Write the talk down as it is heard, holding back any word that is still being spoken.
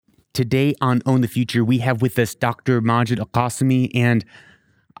Today on Own the Future, we have with us Dr. Majid Qassimi, and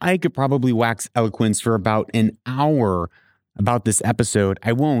I could probably wax eloquence for about an hour about this episode.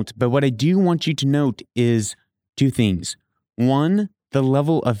 I won't, but what I do want you to note is two things. One, the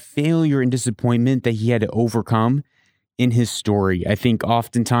level of failure and disappointment that he had to overcome in his story. I think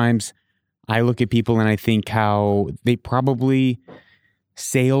oftentimes I look at people and I think how they probably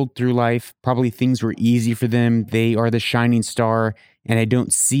sailed through life. Probably things were easy for them. They are the shining star, and I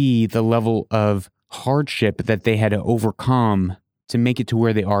don't see the level of hardship that they had to overcome to make it to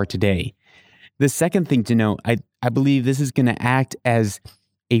where they are today. The second thing to note, I believe this is going to act as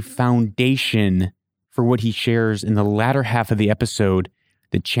a foundation for what he shares in the latter half of the episode,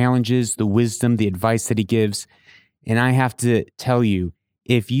 the challenges, the wisdom, the advice that he gives. And I have to tell you,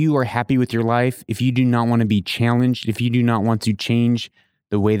 if you are happy with your life, if you do not want to be challenged, if you do not want to change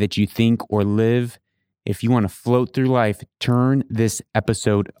the way that you think or live, if you want to float through life, turn this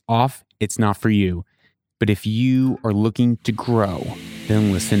episode off. It's not for you. But if you are looking to grow,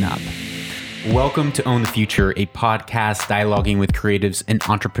 then listen up. Welcome to Own the Future, a podcast dialoguing with creatives and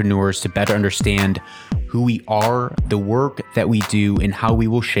entrepreneurs to better understand who we are, the work that we do, and how we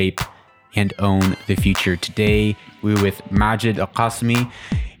will shape and own the future. Today, we're with Majid Qassimi,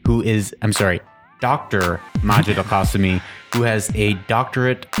 Dr. Majid Qassimi, who has a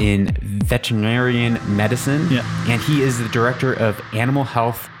doctorate in veterinarian medicine, and he is the director of animal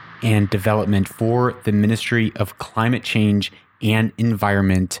health and development for the Ministry of Climate Change and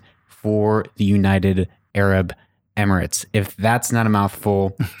Environment for the United Arab Emirates. If that's not a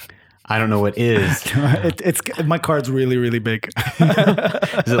mouthful, I don't know what is. It's my card's really, really big.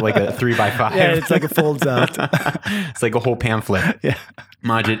 Is it like a 3x5? Yeah, it's like it folds out. It's like a whole pamphlet. Yeah.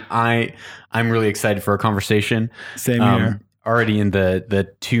 Majid, I'm really excited for our conversation. Same here. Already in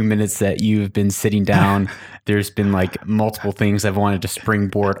the 2 minutes that you've been sitting down, there's been like multiple things I've wanted to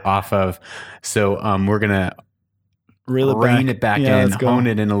springboard off of. So we're going to rein it back in, hone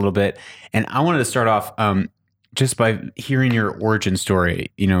it in a little bit. And I wanted to start off just by hearing your origin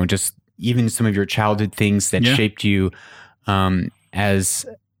story, just even some of your childhood things that shaped you as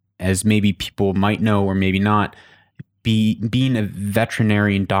maybe people might know or maybe not. Being a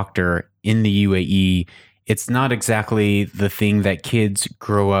veterinarian doctor in the UAE, it's not exactly the thing that kids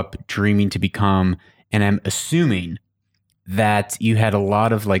grow up dreaming to become. And I'm assuming that you had a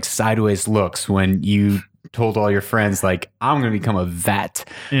lot of like sideways looks when you told all your friends, like, I'm going to become a vet.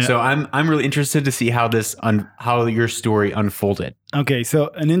 Yeah. So I'm really interested to see how how your story unfolded. Okay. So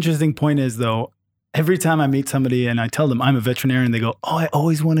an interesting point is, though, every time I meet somebody and I tell them I'm a veterinarian, they go, "Oh, I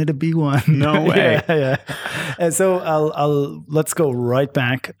always wanted to be one." No way. Yeah. And so let's go right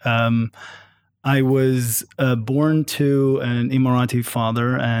back. I was born to an Emirati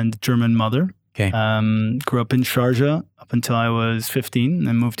father and German mother. Okay. Grew up in Sharjah up until I was 15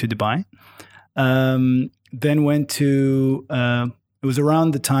 and moved to Dubai. Then went to, it was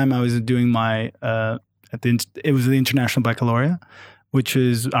around the time I was doing my, it was the International Baccalaureate, which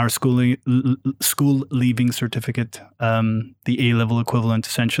is our school leaving certificate, the A-level equivalent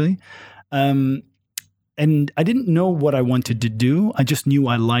essentially. And I didn't know what I wanted to do. I just knew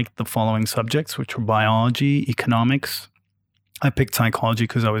I liked the following subjects, which were biology, economics. I picked psychology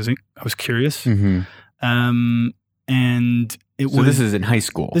because I was curious. Mm-hmm. And this is in high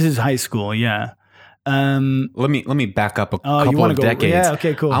school. This is high school, yeah. Let me back up a couple of decades. Yeah,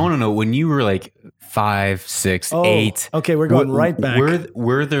 okay, cool. I want to know when you were like 5, 6, 8. Okay, we're going right back.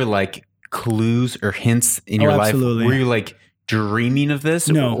 Were there like clues or hints in your life? Absolutely. Were you like dreaming of this?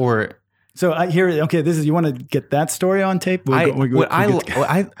 No. So I hear. Okay, you want to get that story on tape? I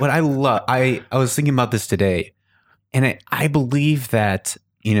was thinking about this today, and I believe that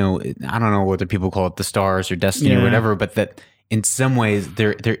I don't know whether people call it the stars or destiny or whatever, but that in some ways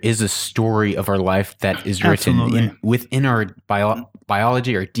there is a story of our life that is written within our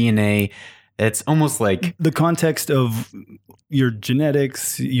biology or DNA. It's almost like the context of your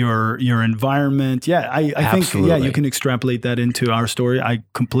genetics, your environment. Yeah, I think you can extrapolate that into our story. I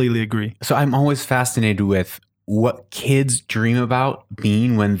completely agree. So I'm always fascinated with what kids dream about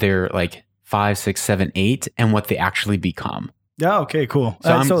being when they're like 5, 6, 7, 8, and what they actually become. Yeah. Okay. Cool.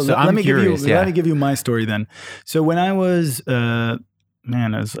 So let me give you my story then. So when I was as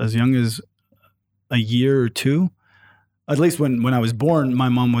young as a year or two. At least when I was born, my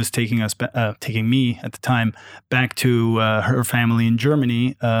mom was taking me at the time back to her family in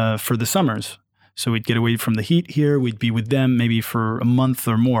Germany for the summers. So we'd get away from the heat here. We'd be with them maybe for a month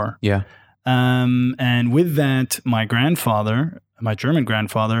or more. Yeah. And with that, my German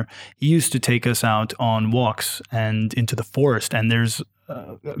grandfather, he used to take us out on walks and into the forest. And there's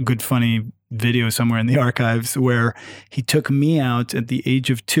a good funny video somewhere in the archives where he took me out at the age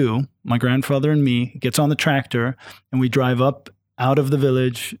of 2, my grandfather and me, gets on the tractor, and we drive up out of the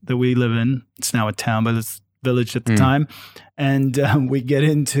village that we live in. It's now a town, but it's village at the time. And we get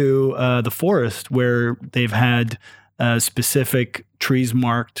into the forest where they've had specific trees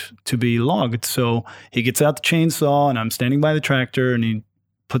marked to be logged. So he gets out the chainsaw, and I'm standing by the tractor, and he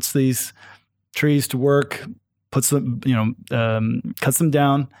puts these trees to work, puts them, cuts them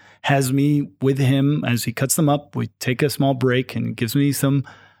down, has me with him as he cuts them up. We take a small break, and gives me something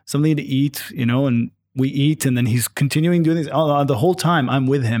to eat, and we eat, and then he's continuing doing this. The whole time I'm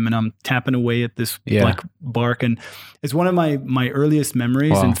with him, and I'm tapping away at this like bark. And it's one of my earliest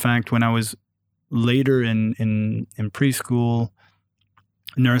memories. Wow. In fact, when I was later in preschool,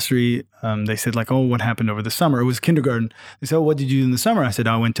 nursery, they said like, "Oh, what happened over the summer?" It was kindergarten. They said, "Oh, what did you do in the summer?" I said,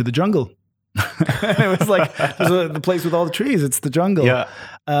 "I went to the jungle." It was like the place with all the trees. It's the jungle. Yeah.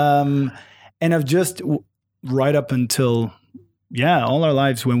 And I've just right up until all our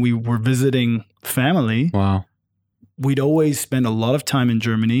lives when we were visiting family. Wow. We'd always spend a lot of time in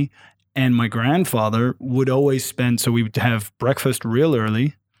Germany, and my grandfather would always spend. So we would have breakfast real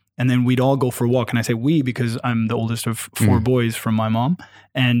early, and then we'd all go for a walk. And I say we because I'm the oldest of 4 boys from my mom,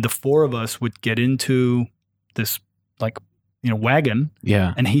 and the 4 of us would get into this wagon,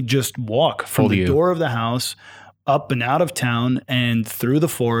 and he'd just walk from the door of the house up and out of town and through the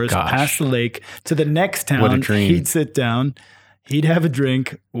forest, past the lake to the next town. What a dream. He'd sit down, he'd have a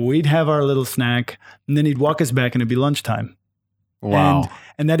drink, we'd have our little snack, and then he'd walk us back, and it'd be lunchtime. Wow.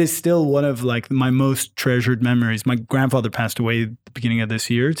 And that is still one of my most treasured memories. My grandfather passed away at the beginning of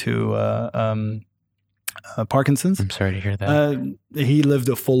this year to Parkinson's. I'm sorry to hear that. He lived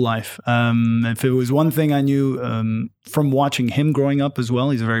a full life. If it was one thing I knew from watching him growing up as well,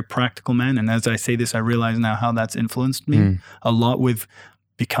 he's a very practical man. And as I say this, I realize now how that's influenced me a lot with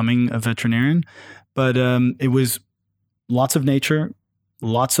becoming a veterinarian. But it was lots of nature,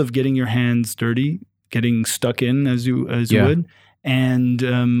 lots of getting your hands dirty, getting stuck in as you would, and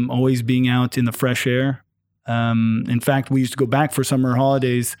always being out in the fresh air. In fact, we used to go back for summer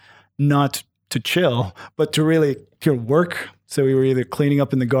holidays, not to chill, but to really work. So we were either cleaning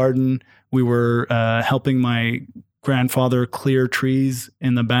up in the garden, we were helping my grandfather clear trees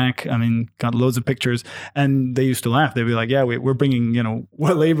in the back. I mean, got loads of pictures, and they used to laugh. They'd be like, "Yeah, we're bringing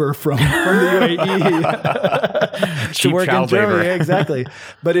labor from the UAE to work in Germany." Yeah, exactly.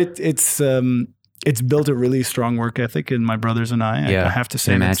 But it's built a really strong work ethic in my brothers and I. I have to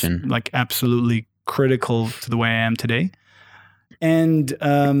say, it's absolutely critical to the way I am today. And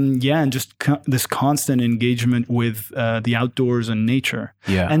and just this constant engagement with the outdoors and nature.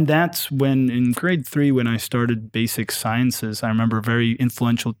 Yeah. And that's when in grade 3, when I started basic sciences, I remember a very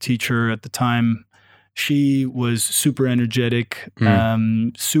influential teacher at the time. She was super energetic,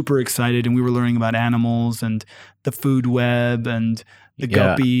 super excited, and we were learning about animals and the food web and the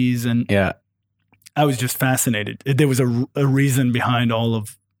guppies. And I was just fascinated. There was a reason behind all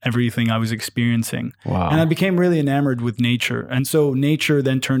of everything I was experiencing. Wow. And I became really enamored with nature. And so nature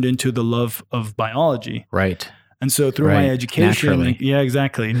then turned into the love of biology. Right. And so through my education, naturally.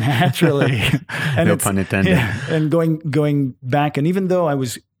 And no pun intended. Yeah, and going back, and even though I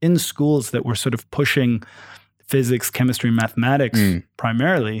was in schools that were sort of pushing physics, chemistry, mathematics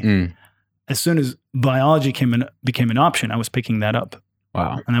primarily, as soon as biology became an option, I was picking that up.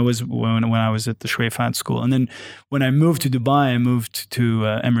 Wow. And I was when I was at the Schweifhat school. And then when I moved to Dubai, I moved to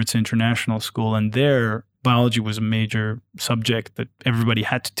Emirates International School, and there biology was a major subject that everybody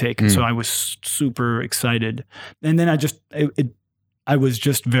had to take. And so I was super excited. And then I was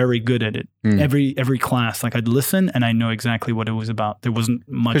just very good at it. Every class, I'd listen and I know exactly what it was about. There wasn't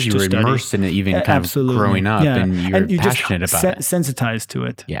much to study. Because you were immersed in it even kind of growing up, and you're passionate about it. Sensitized to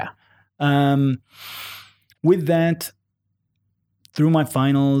it. Yeah. With that, through my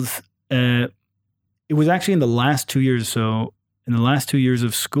finals, it was actually in the last 2 years. So in the last 2 years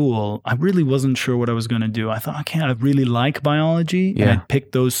of school, I really wasn't sure what I was going to do. I thought, I really like biology. Yeah. And I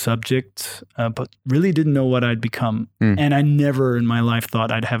picked those subjects, but really didn't know what I'd become. And I never in my life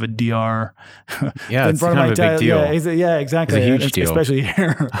thought I'd have a DR. Yeah, it's kind of a big deal. Yeah, exactly. It's a huge deal. Especially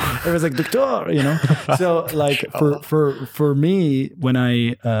here. It was like, doctor, So for me, when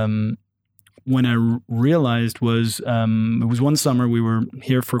I realized was, it was one summer, we were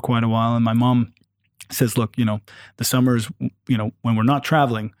here for quite a while, and my mom says, look, the summers, when we're not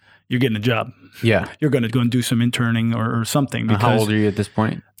traveling, you're getting a job. Yeah. You're going to go and do some interning or something. Because, how old are you at this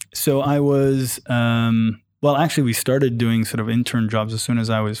point? So I was, actually we started doing sort of intern jobs as soon as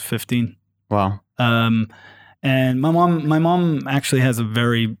I was 15. Wow. And my mom actually has a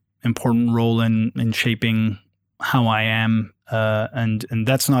very important role in shaping how I am. and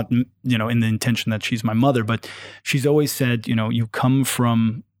that's not, in the intention that she's my mother, but she's always said, you come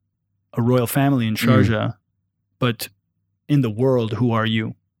from a royal family in Sharjah, but in the world, who are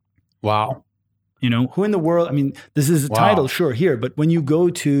you? Wow. Who in the world? I mean, this is a title, sure, here, but when you go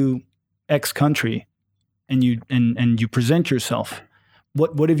to X country and you present yourself,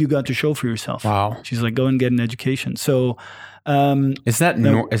 what have you got to show for yourself? Wow. She's like, go and get an education. So, is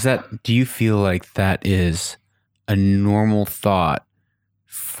that? Do you feel like that is a normal thought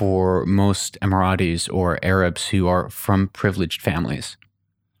for most Emiratis or Arabs who are from privileged families?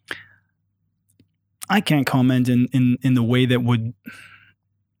 I can't comment in the way that would.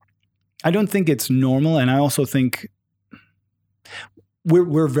 I don't think it's normal, and I also think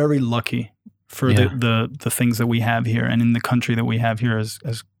we're very lucky for the things that we have here, and in the country that we have here. As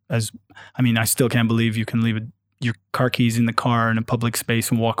I mean, I still can't believe you can leave your car keys in the car in a public space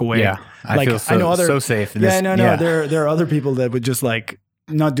and walk away. Yeah, I feel so safe. In this. No. There are other people that would just like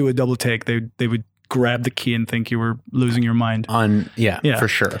not do a double take. They would grab the key and think you were losing your mind. For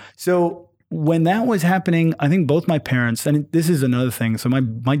sure. So when that was happening, I think both my parents, and this is another thing. So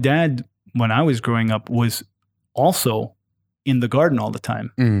my dad, when I was growing up, was also in the garden all the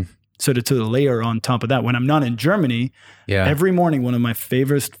time. So to layer on top of that, when I'm not in Germany, every morning, one of my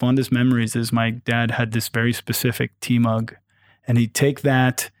favorite, fondest memories is my dad had this very specific tea mug, and he'd take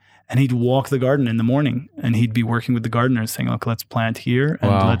that and he'd walk the garden in the morning, and he'd be working with the gardeners saying, look, let's plant here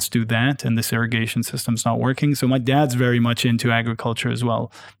and let's do that. And this irrigation system's not working. So my dad's very much into agriculture as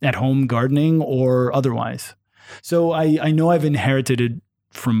well, at home gardening or otherwise. So I know I've inherited it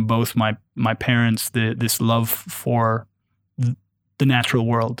from both my parents, this love for the natural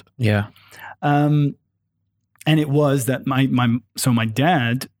world. Yeah. And it was that my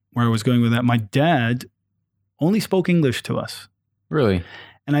dad, where I was going with that, my dad only spoke English to us. Really?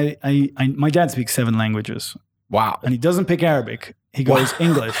 And my dad speaks 7 languages. Wow. And he doesn't pick Arabic. He goes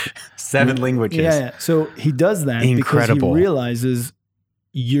English. 7 languages. Yeah. So he does that because he realizes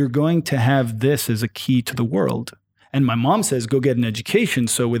you're going to have this as a key to the world. And my mom says, go get an education.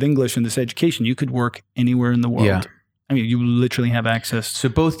 So with English and this education, you could work anywhere in the world. Yeah. I mean, you literally have access. So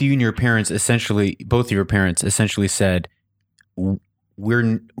both of your parents essentially said,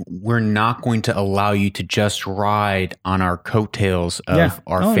 we're not going to allow you to just ride on our coattails of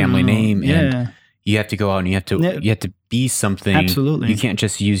our family name, and you have to go out and you have to be something. Absolutely, you can't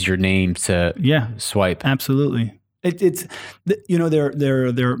just use your name to swipe. Absolutely, it's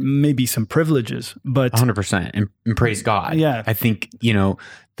there may be some privileges, but 100%, and praise God. Yeah, I think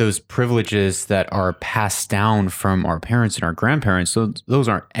those privileges that are passed down from our parents and our grandparents, so those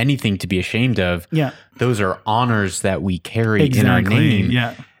aren't anything to be ashamed of. Yeah. Those are honors that we carry in our name.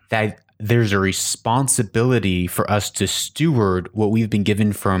 Yeah. That there's a responsibility for us to steward what we've been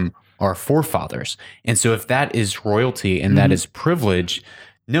given from our forefathers. And so if that is royalty and that is privilege,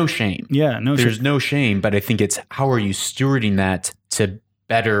 no shame. Yeah, There's no shame, but I think it's how are you stewarding that to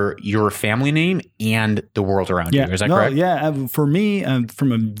better your family name and the world around you. Is that correct? Yeah. For me,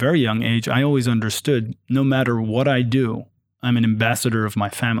 from a very young age, I always understood no matter what I do, I'm an ambassador of my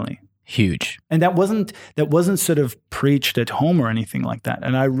family. Huge. And that wasn't sort of preached at home or anything like that.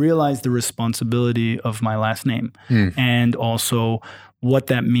 And I realized the responsibility of my last name and also what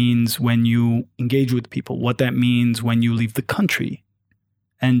that means when you engage with people, what that means when you leave the country.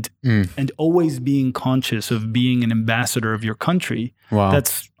 And always being conscious of being an ambassador of your country. Wow.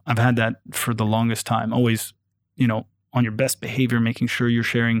 I've had that for the longest time. Always, on your best behavior, making sure you're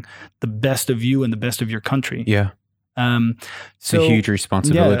sharing the best of you and the best of your country. Yeah. It's a huge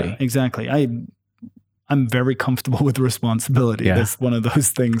responsibility. Yeah, exactly. I'm very comfortable with responsibility. Yeah. That's one of those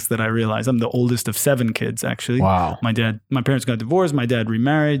things that I realize. I'm the oldest of 7 kids, actually. Wow. My parents got divorced. My dad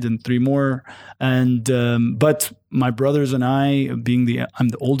remarried, and 3 more. And but my brothers and I, I'm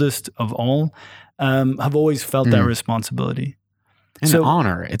the oldest of all, have always felt that responsibility. And an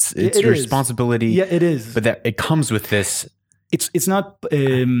honor. It's your responsibility. Yeah, it is. But that it comes with this. It's not.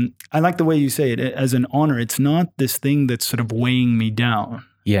 I like the way you say it as an honor. It's not this thing that's sort of weighing me down.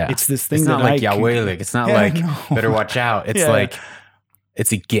 Yeah. It's this thing it's not that like Yahweh. It's not like better watch out. It's like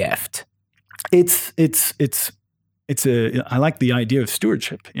it's a gift. I like the idea of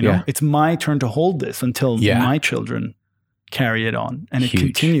stewardship. It's my turn to hold this until my children carry it on, and it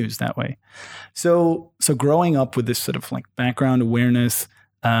continues that way. So growing up with this sort of like background awareness,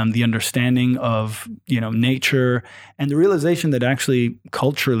 the understanding of nature, and the realization that actually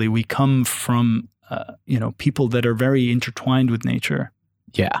culturally we come from people that are very intertwined with nature.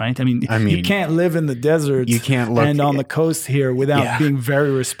 Yeah. Right. I mean, you can't live in the desert. You can't look and on the coast here without being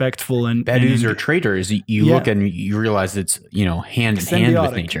very respectful and Bedouins are traders. You look and you realize it's, hand in hand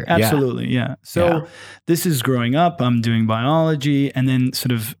with nature. Absolutely. Yeah. So this is growing up. I'm doing biology, and then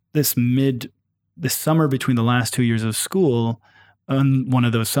sort of this summer between the last 2 years of school, one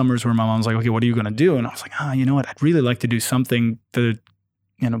of those summers where my mom's like, okay, what are you going to do? And I was like, you know what? I'd really like to do something that,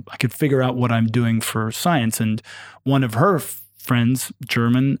 I could figure out what I'm doing for science. And one of her friends,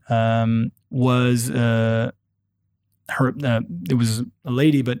 German, was it was a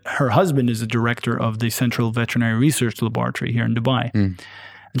lady, but her husband is a director of the Central Veterinary Research Laboratory here in Dubai. And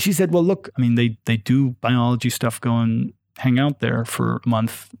she said, well, look, I mean, they do biology stuff, go and hang out there for a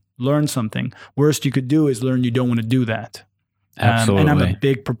month, learn something. Worst you could do is learn you don't want to do that. Absolutely. And I'm a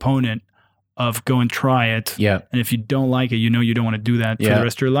big proponent of go and try it. Yeah. And if you don't like it, you don't want to do that for the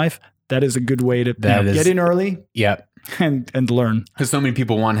rest of your life. That is a good way to get in early. Yeah. And learn. Because so many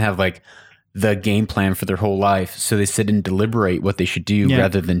people want to have like the game plan for their whole life. So they sit and deliberate what they should do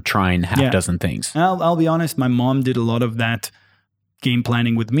rather than trying half a dozen things. And I'll be honest, my mom did a lot of that game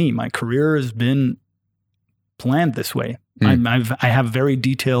planning with me. My career has been planned this way. I have very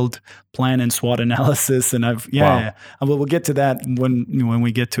detailed plan and SWOT analysis, and we'll get to that when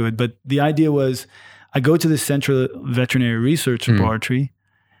we get to it. But the idea was, I go to the Central Veterinary Research Laboratory,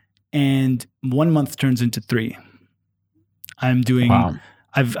 and 1 month turns into 3. I'm doing.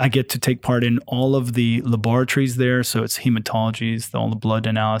 I get to take part in all of the laboratories there. So it's hematology, all the blood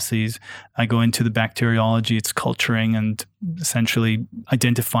analyses. I go into the bacteriology, it's culturing and essentially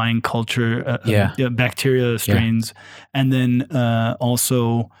identifying bacteria strains. And then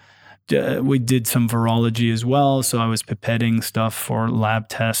also we did some virology as well. So I was pipetting stuff for lab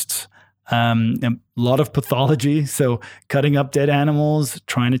tests. A lot of pathology. So cutting up dead animals,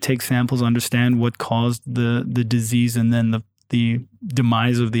 trying to take samples, understand what caused the disease, and then the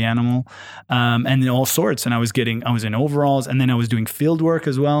demise of the animal, and then all sorts. And I was in overalls, and then I was doing field work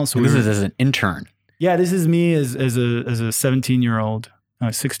as well. So this is as an intern. Yeah, this is me as a 17-year-old,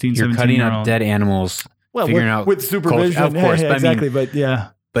 16, You're 17-year-old. cutting up dead animals, figuring out with supervision, culture. Of course, exactly. But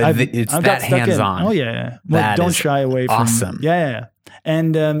it's that hands-on. Oh yeah. Well, don't shy away from. Awesome. Yeah.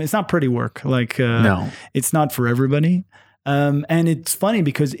 And it's not pretty work. No, it's not for everybody. And it's funny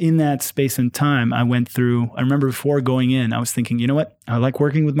because in that space and time I remember before going in, I was thinking, you know what? I like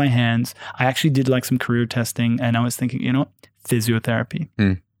working with my hands. I actually did like some career testing, and I was thinking,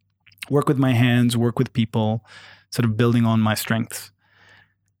 physiotherapy, work with my hands, work with people, sort of building on my strengths.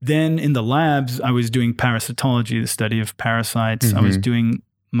 Then in the labs, I was doing parasitology, the study of parasites. I was doing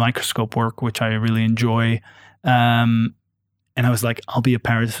microscope work, which I really enjoy. And I was like, I'll be a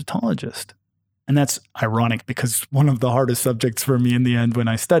parasitologist. And that's ironic because one of the hardest subjects for me in the end when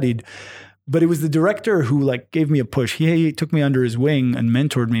I studied. But it was the director who gave me a push. He took me under his wing and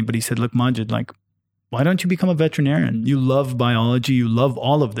mentored me. But he said, look, Majid, why don't you become a veterinarian? You love biology. You love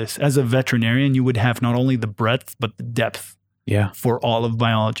all of this. As a veterinarian, you would have not only the breadth, but the depth for all of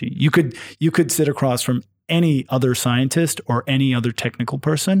biology. You could sit across from any other scientist or any other technical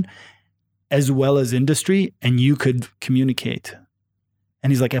person, as well as industry, and you could communicate.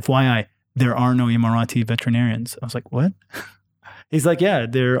 And he's like, FYI, there are no Emirati veterinarians. I was like, what? He's like, yeah,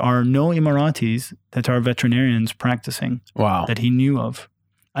 there are no Emiratis that are veterinarians practicing. Wow. That he knew of.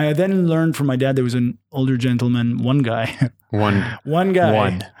 I then learned from my dad, there was an older gentleman, one guy. One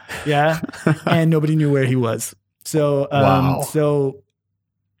guy. Yeah. And nobody knew where he was. So, wow. So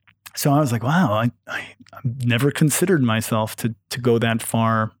I was like, wow, I've never considered myself to go that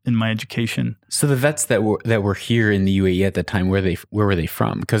far in my education. So the vets that were here in the UAE at the time, where were they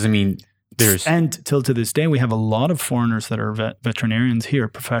from? Because and till to this day, we have a lot of foreigners that are veterinarians here,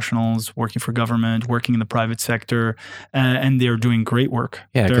 professionals working for government, working in the private sector, and they're doing great work.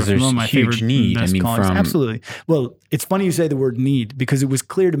 Yeah, because there's huge need. Absolutely. Well, it's funny you say the word need, because it was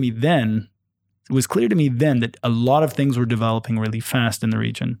clear to me then. It was clear to me then that a lot of things were developing really fast in the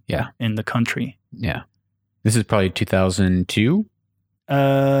region. Yeah, in the country. Yeah, this is probably 2002.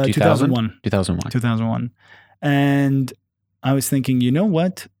 2001. 2001. 2001. And I was thinking, you know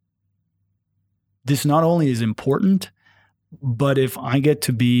what? This not only is important, but if I get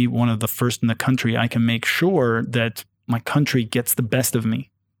to be one of the first in the country, I can make sure that my country gets the best of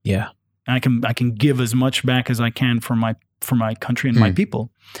me. Yeah. And I can give as much back as I can for my country and my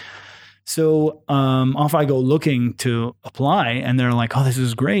people. So off I go looking to apply, and they're like, oh, this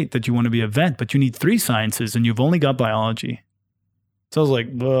is great that you want to be a vet, but you need 3 sciences and you've only got biology. So I was like,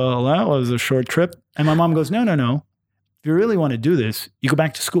 well, that was a short trip. And my mom goes, no. If you really want to do this, you go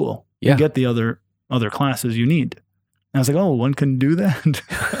back to school and get the other classes you need. And I was like, oh, one can do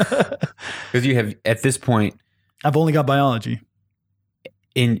that? Because you have, at this point, I've only got biology.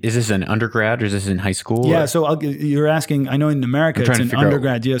 Is this an undergrad or is this in high school? Yeah. Or? So you're asking, I know in America it's an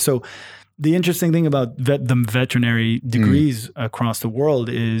undergrad. Yeah. So the interesting thing about the veterinary degrees across the world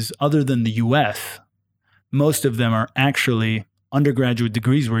is, other than the US, most of them are actually undergraduate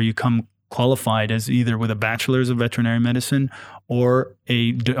degrees where you come qualified as either with a bachelor's of veterinary medicine or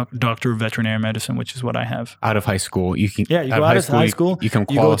a doctor of veterinary medicine, which is what I have. Out of high school, you can. Yeah, you go out of high school. You come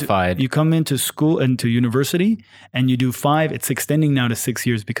qualified. You come into school, into university, and you do 5. It's extending now to 6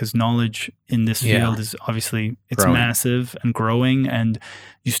 years because knowledge in this field is obviously massive and growing, and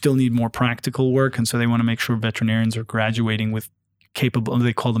you still need more practical work. And so they want to make sure veterinarians are graduating with capable.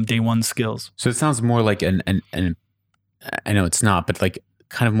 They call them day one skills. So it sounds more like an I know it's not, but like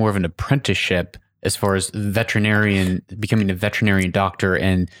kind of more of an apprenticeship as far as becoming a veterinarian doctor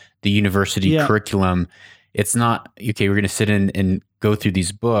and the university curriculum. It's not, okay, we're going to sit in and go through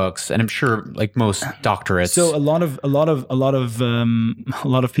these books. And I'm sure like most doctorates. So a lot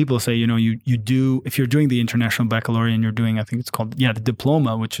of people say, you do, if you're doing the international baccalaureate and you're doing, I think it's called, the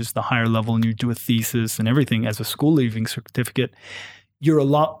diploma, which is the higher level, and you do a thesis and everything as a school leaving certificate, you're a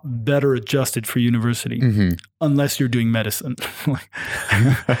lot better adjusted for university, unless you're doing medicine.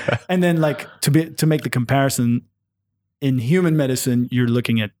 And then like to make the comparison, in human medicine, you're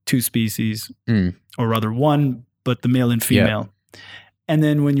looking at 2 species, or rather 1, but the male and female. Yeah. And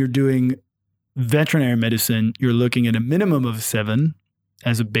then when you're doing veterinary medicine, you're looking at a minimum of 7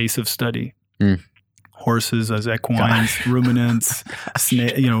 as a base of study. Horses as equines, ruminants,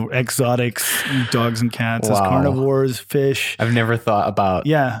 exotics, dogs and cats as carnivores, fish. I've never thought about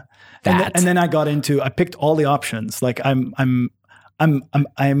that. And then I picked all the options. Like I'm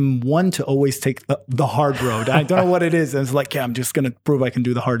one to always take the hard road. I don't know what it is. And it's like, I'm just going to prove I can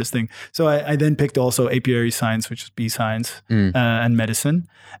do the hardest thing. So I then picked also apiary science, which is bee science, and medicine,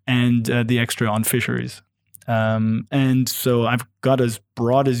 and the extra on fisheries. And so I've got as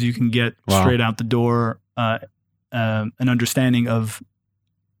broad as you can get straight out the door, an understanding of,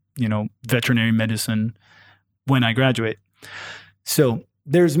 veterinary medicine when I graduate. So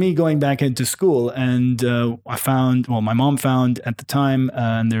there's me going back into school, and my mom found at the time,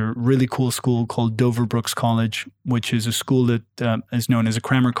 and they're a really cool school called Dover Brooks College, which is a school that is known as a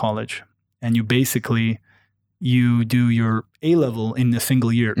Crammer College. And you do your A-level in a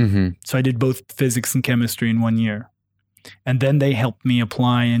single year. So I did both physics and chemistry in 1 year. And then they helped me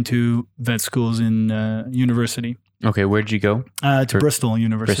apply into vet schools in university. Okay, where'd you go? To Bristol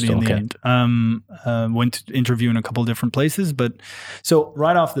University in the end. Went to interview in a couple of different places. But so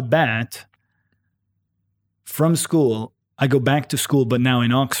right off the bat, from school, I go back to school, but now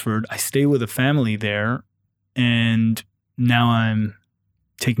in Oxford. I stay with a family there, and now I'm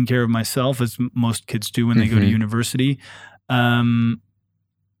taking care of myself, as most kids do when they go to university. I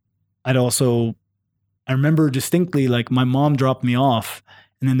remember distinctly, like, my mom dropped me off,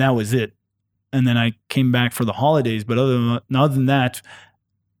 and then that was it. And then I came back for the holidays. But other than that,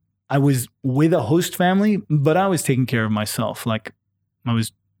 I was with a host family, but I was taking care of myself. Like,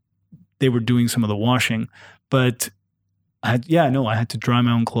 they were doing some of the washing, but I had to dry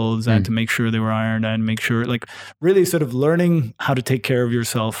my own clothes. I had to make sure they were ironed. I had to make sure, like, really sort of learning how to take care of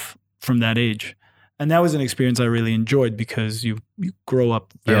yourself from that age. And that was an experience I really enjoyed, because you grow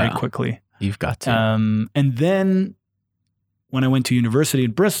up very quickly. You've got to. And then when I went to university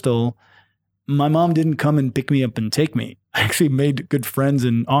in Bristol, my mom didn't come and pick me up and take me. I actually made good friends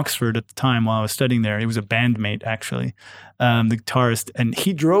in Oxford at the time while I was studying there. He was a bandmate, actually, the guitarist. And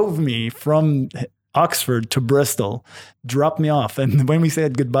he drove me from Oxford to Bristol, dropped me off. And when we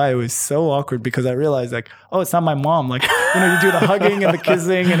said goodbye, it was so awkward, because I realized, like, oh, it's not my mom. Like, you do the hugging and the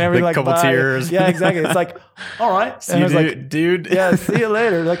kissing and everything. Like, couple tears. Yeah, exactly. It's like, all right. See you, dude. Yeah, see you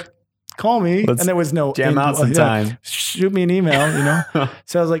later. Like, call me. And there was no jam out some time. Shoot me an email,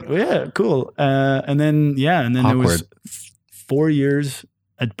 So I was like, yeah, cool. And then there was 4 years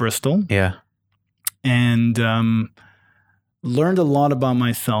at Bristol. Yeah. And learned a lot about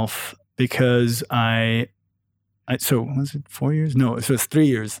myself, because so was it 4 years? No, it was 3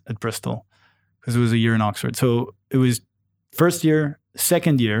 years at Bristol, because it was a year in Oxford. So it was first year,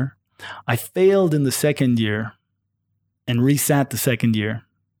 second year. I failed in the second year and resat the second year,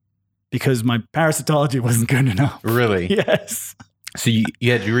 because my parasitology wasn't good enough. Really? Yes. So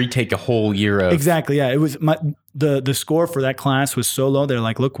you had to retake a whole year of... Exactly, yeah. It was the score for that class was so low. They're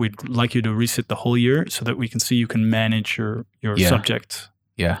like, look, we'd like you to resit the whole year so that we can see you can manage your subject.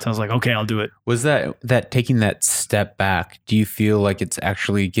 Yeah. So I was like, okay, I'll do it. Was that taking that step back, do you feel like it's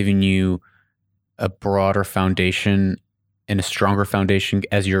actually giving you a broader foundation and a stronger foundation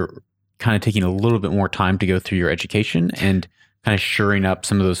as you're kind of taking a little bit more time to go through your education and kind of shoring up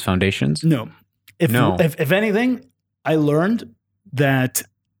some of those foundations? No. If anything, I learned that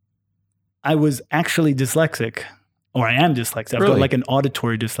I was actually dyslexic, or I am dyslexic. I've got like an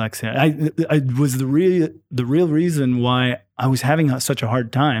auditory dyslexia. I was the real reason why I was having such a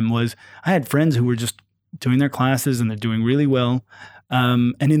hard time was I had friends who were just doing their classes and they're doing really well.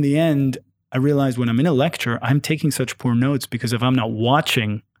 And in the end, I realized when I'm in a lecture, I'm taking such poor notes because if I'm not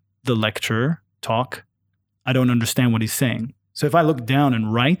watching the lecturer talk, I don't understand what he's saying. So if I look down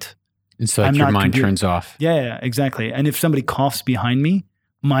and write, it's like your mind turns off. Yeah, exactly. And if somebody coughs behind me,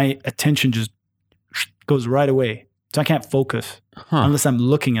 my attention just goes right away. So I can't focus unless I'm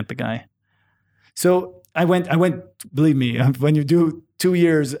looking at the guy. So I went, believe me, when you do 2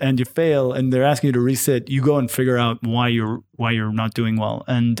 years and you fail and they're asking you to resit, you go and figure out why you're not doing well.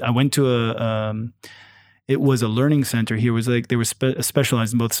 And I went to it was a learning center here. It was like they were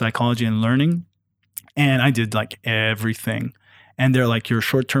specialized in both psychology and learning. And I did like everything. And they're like, your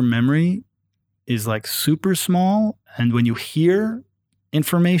short-term memory is like super small. And when you hear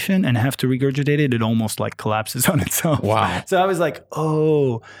information and have to regurgitate it, it almost like collapses on itself. Wow. So I was like,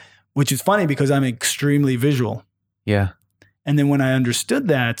 oh, which is funny because I'm extremely visual. Yeah. And then when I understood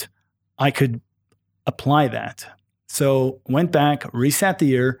that, I could apply that. So went back, resat the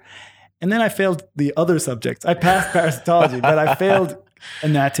year, and then I failed the other subjects. I passed parasitology, but I failed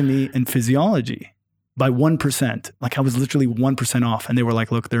anatomy and physiology by 1%. Like I was literally 1% off. And they were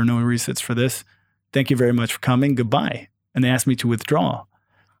like, look, there are no resits for this. Thank you very much for coming. Goodbye. And they asked me to withdraw.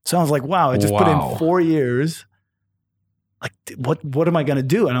 So I was like, wow, I just put in 4 years. Like, what am I going to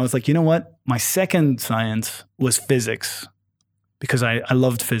do? And I was like, you know what? My second science was physics because I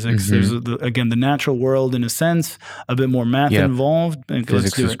loved physics. Mm-hmm. There's, again, the natural world in a sense, a bit more math involved.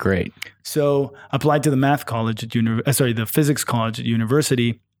 Physics was great. So I applied to the math college at the physics college at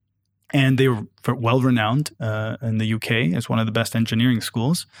university. And they were well-renowned in the UK as one of the best engineering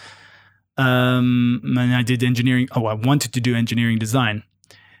schools. And I did engineering. Oh, I wanted to do engineering design.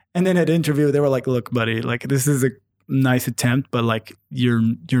 And then at interview, they were like, look, buddy, like this is a nice attempt, but like you're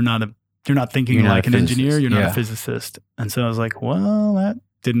not thinking like an engineer. You're not a physicist. And so I was like, well, that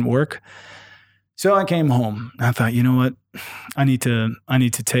didn't work. So I came home. I thought, you know what? I need to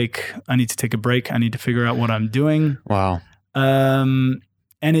take a break. I need to figure out what I'm doing. Wow.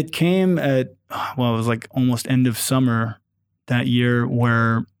 And it came at, it was like almost end of summer that year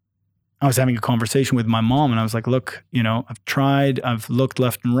where I was having a conversation with my mom and I was like, look, I've tried, I've looked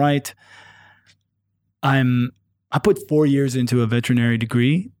left and right. I put 4 years into a veterinary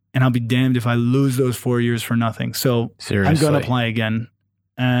degree and I'll be damned if I lose those 4 years for nothing. So seriously, I'm going to apply again.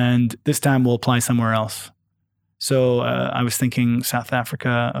 And this time we'll apply somewhere else. So I was thinking South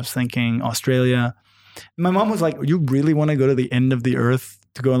Africa. I was thinking Australia. My mom was like, you really want to go to the end of the earth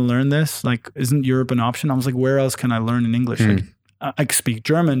to go and learn this? Like, isn't Europe an option? I was like, where else can I learn in English? Like, I speak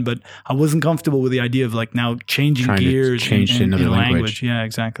German, but I wasn't comfortable with the idea of like now changing gears in another language. Yeah,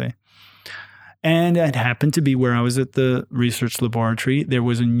 exactly. And it happened to be where I was at the research laboratory. There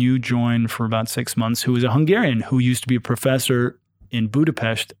was a new join for about 6 months who was a Hungarian who used to be a professor in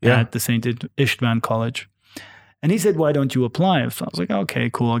Budapest at the St. István College. And he said, why don't you apply? So I was like,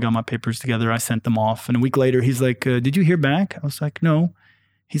 okay, cool. I got my papers together. I sent them off. And a week later, he's like, did you hear back? I was like, no.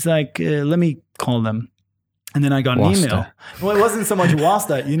 He's like, let me call them. And then I got an email. Well, it wasn't so much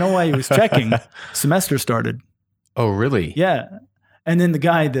Wasta. You know why he was checking? Semester started. Oh, really? Yeah. And then the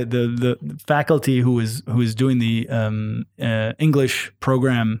guy, the faculty who was doing the English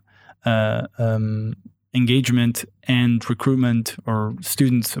program engagement and recruitment or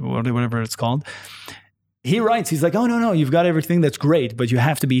students, whatever it's called, he writes, he's like, oh, no, you've got everything. That's great. But you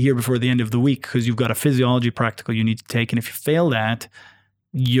have to be here before the end of the week because you've got a physiology practical you need to take. And if you fail that,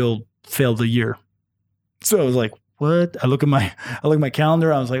 you'll fail the year. So I was like, what? I look at my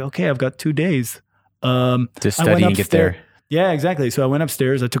calendar. I was like, okay, I've got 2 days. To study and get there. Yeah, exactly. So I went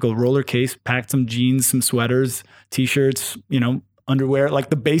upstairs. I took a roller case, packed some jeans, some sweaters, T-shirts, underwear,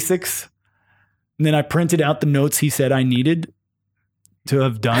 like the basics. And then I printed out the notes he said I needed to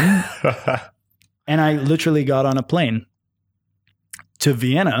have done. And I literally got on a plane to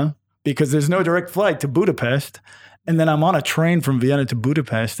Vienna because there's no direct flight to Budapest. And then I'm on a train from Vienna to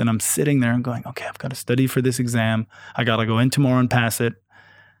Budapest and I'm sitting there and going, okay, I've got to study for this exam. I got to go in tomorrow and pass it.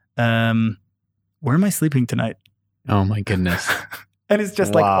 Where am I sleeping tonight? Oh my goodness. And it's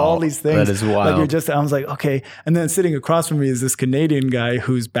just like all these things. That is wild. Like I was like, okay. And then sitting across from me is this Canadian guy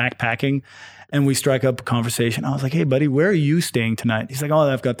who's backpacking and we strike up a conversation. I was like, hey buddy, where are you staying tonight? He's like, oh,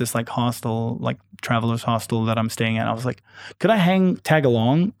 I've got this like hostel, like traveler's hostel that I'm staying at. I was like, could I tag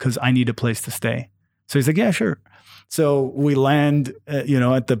along? Cause I need a place to stay. So he's like, yeah, sure. So we land, at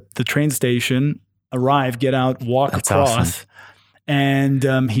the train station, arrive, get out, walk across. Awesome.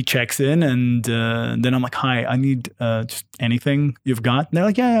 And he checks in, and then I'm like, "Hi, I need just anything you've got." And they're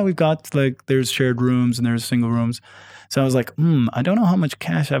like, "Yeah, we've got like there's shared rooms and there's single rooms." So I was like, I don't know how much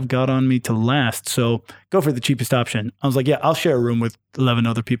cash I've got on me to last. So go for the cheapest option. I was like, "Yeah, I'll share a room with 11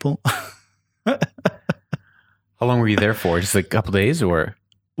 other people." How long were you there for? Just like a couple days, or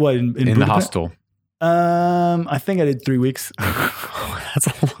what in the hostel? I think I did 3 weeks. That's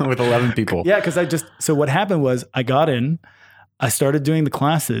a lot with 11 people. Yeah, because so what happened was I got in. I started doing the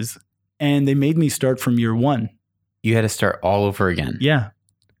classes, and they made me start from year 1. You had to start all over again. Yeah.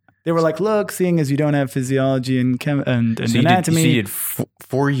 They were like, look, seeing as you don't have physiology and anatomy. You did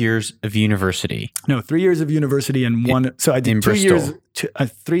 4 years of university. No, 3 years of university and one. So I did 2 years,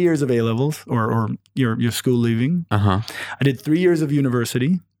 3 years of A-levels or your school leaving. Uh-huh. I did 3 years of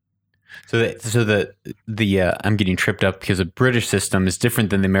university. So I'm getting tripped up because the British system is different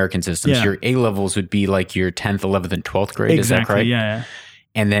than the American system. Yeah. So your A-levels would be like your 10th, 11th, and 12th grade. Exactly, is that correct? Yeah.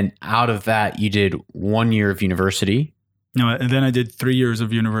 And then out of that, you did 1 year of university. No, and then I did 3 years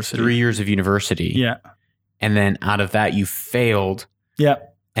of university. 3 years of university. Yeah. And then out of that, you failed. Yeah.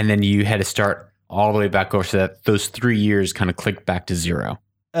 And then you had to start all the way back over, so that those 3 years kind of clicked back to zero.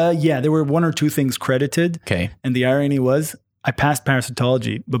 Yeah, there were 1 or 2 things credited. Okay. And the irony was I passed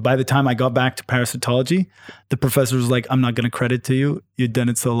parasitology, but by the time I got back to parasitology, the professor was like, "I'm not going to credit to you. You'd done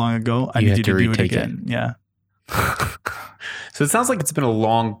it so long ago. I need you to do it again." Yeah. So it sounds like it's been a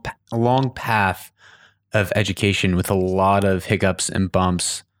long path of education with a lot of hiccups and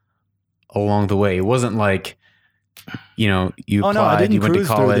bumps along the way. It wasn't like, you applied, you went to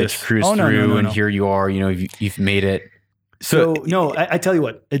college, cruised through, and here you are. You've made it. So no, I tell you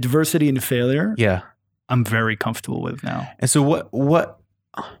what, adversity and failure. Yeah. I'm very comfortable with now. And so what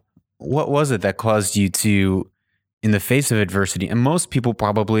was it that caused you to, in the face of adversity, and most people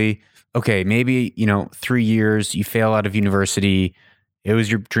probably, okay, maybe, 3 years, you fail out of university, it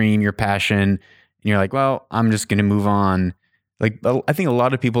was your dream, your passion, and you're like, well, I'm just going to move on. Like, I think a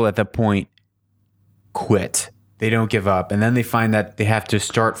lot of people at that point quit. They don't give up. And then they find that they have to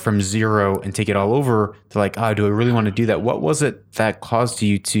start from zero and take it all over. They're like, oh, do I really want to do that? What was it that caused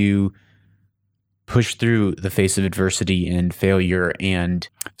you to push through the face of adversity and failure? And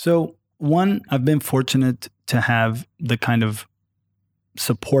so, one, I've been fortunate to have the kind of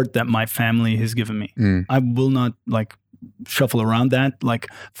support that my family has given me. I will not shuffle around that. Like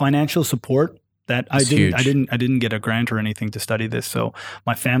financial support that I didn't get a grant or anything to study this. So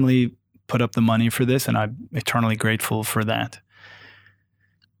my family put up the money for this, and I'm eternally grateful for that.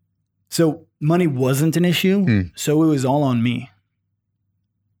 So money wasn't an issue. So it was all on me.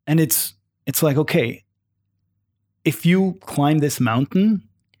 And it's like, okay, if you climb this mountain,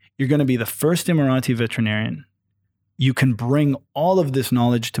 you're going to be the first Emirati veterinarian. You can bring all of this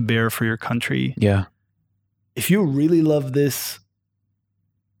knowledge to bear for your country. Yeah. If you really love this,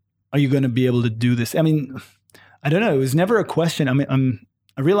 are you going to be able to do this? I mean, I don't know. It was never a question. I mean,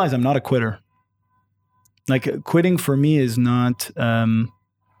 I realize I'm not a quitter. Like quitting for me is not something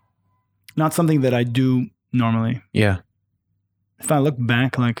that I do normally. Yeah. If I look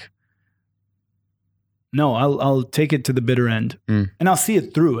back, no, I'll take it to the bitter end, and I'll see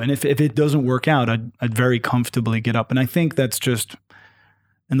it through. And if it doesn't work out, I'd very comfortably get up. And I think that's just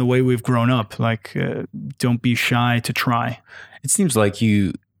in the way we've grown up. Don't be shy to try. It seems like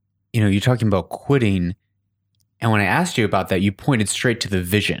you're talking about quitting, and when I asked you about that, you pointed straight to the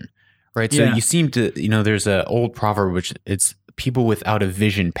vision, right? So you seem to, there's an old proverb which it's people without a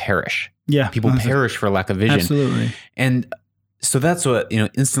vision perish. Yeah, people perish for lack of vision. Absolutely, and so that's what,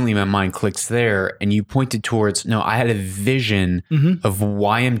 instantly my mind clicks there. And you pointed towards, no, I had a vision of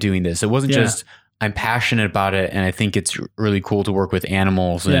why I'm doing this. It wasn't just, I'm passionate about it. And I think it's really cool to work with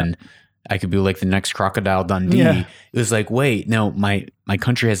animals and I could be like the next Crocodile Dundee. Yeah. It was like, wait, no, my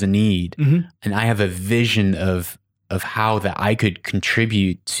country has a need and I have a vision of how that I could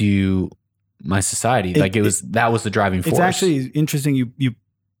contribute to my society. That was the driving force. It's actually interesting. You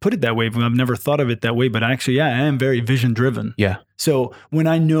put it that way. I've never thought of it that way, but actually, I am very vision driven. Yeah. So when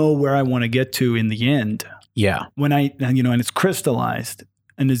I know where I want to get to in the end, when and it's crystallized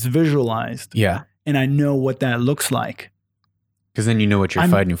and it's visualized, and I know what that looks like. Because then you know what you're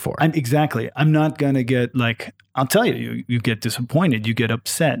fighting for. Exactly. I'm not going to get I'll tell you, you get disappointed, you get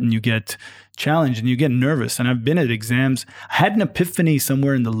upset, and you get challenged, and you get nervous. And I've been at exams. I had an epiphany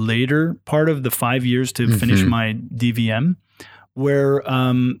somewhere in the later part of the 5 years to finish my DVM, where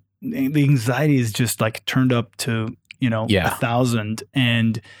the anxiety is just turned up to 1,000.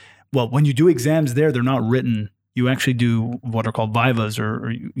 And well, when you do exams there, they're not written. You actually do what are called vivas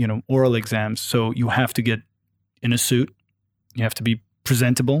or oral exams. So you have to get in a suit. You have to be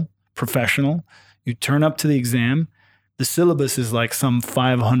presentable, professional. You turn up to the exam. the syllabus is like some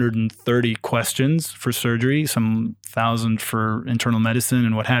 530 questions for surgery, some 1,000 for internal medicine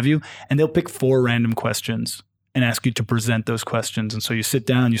and what have you. And they'll pick 4 random questions and ask you to present those questions. And so you sit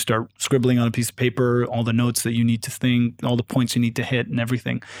down, you start scribbling on a piece of paper, all the notes that you need to think, all the points you need to hit and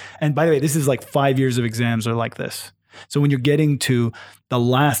everything. And by the way, this is like 5 years of exams are like this. So when you're getting to the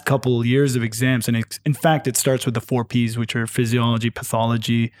last couple of years of exams, and in fact, it starts with the 4 Ps, which are physiology,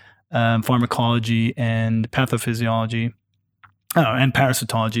 pathology, pharmacology, and pathophysiology, and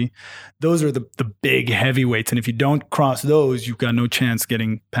parasitology. Those are the big heavyweights. And if you don't cross those, you've got no chance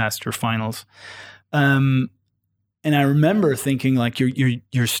getting past your finals. And I remember thinking, like,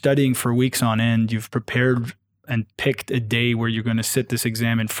 you're studying for weeks on end. You've prepared and picked a day where you're going to sit this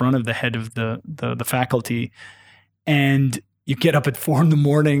exam in front of the head of the faculty, and you get up at 4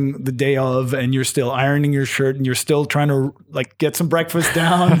 a.m. the day of, and you're still ironing your shirt, and you're still trying to like get some breakfast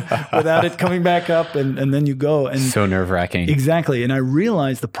down without it coming back up, and then you go. And so nerve-wracking. Exactly. And I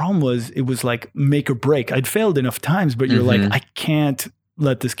realized the problem was it was like make or break. I'd failed enough times, but you're like, I can't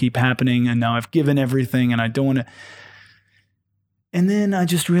let this keep happening, and now I've given everything, and I don't want to. And then I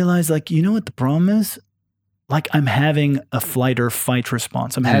just realized, like, you know what the problem is? Like, I'm having a flight or fight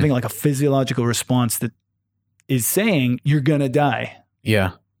response. I'm having like a physiological response that is saying you're going to die.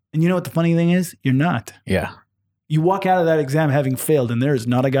 Yeah. And you know what the funny thing is? You're not. Yeah. You walk out of that exam having failed, and there is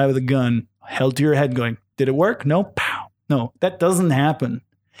not a guy with a gun held to your head going, did it work? No. Pow. No, that doesn't happen.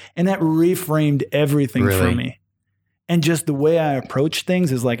 And that reframed everything for me. And just the way I approach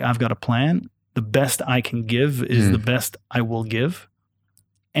things is like, I've got a plan. The best I can give is the best I will give.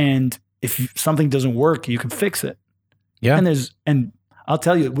 And if something doesn't work, you can fix it. Yeah. And I'll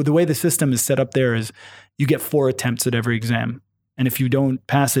tell you, the way the system is set up there is you get 4 attempts at every exam. And if you don't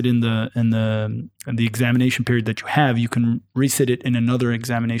pass it in the examination period that you have, you can resit it in another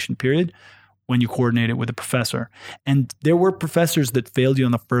examination period when you coordinate it with a professor. And there were professors that failed you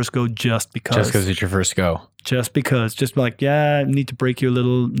on the first go just because. Just because it's your first go. Just because. Just like, yeah, I need to break you a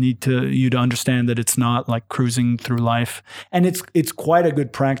little, need you to understand that it's not like cruising through life. And it's quite a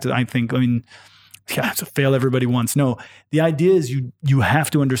good practice, I think. I mean, yeah, to fail everybody once. No, the idea is you have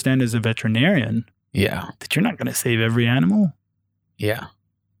to understand as a veterinarian that you're not going to save every animal. Yeah.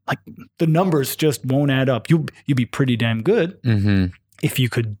 Like, the numbers just won't add up. You'd be pretty damn good if you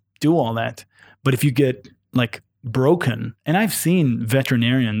could do all that. But if you get like broken, and I've seen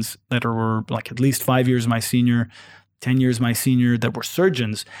veterinarians that were like at least 5 years my senior, 10 years my senior, that were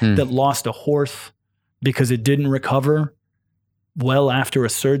surgeons that lost a horse because it didn't recover well after a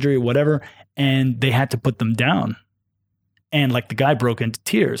surgery or whatever, and they had to put them down. And like the guy broke into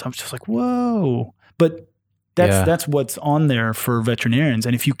tears. I was just like, whoa. But that's what's on there for veterinarians.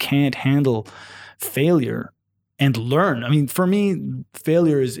 And if you can't handle failure and learn, I mean, for me,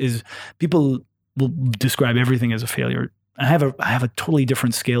 failure is people will describe everything as a failure. I have a totally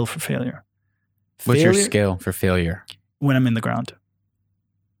different scale for failure. What's your scale for failure? When I'm in the ground.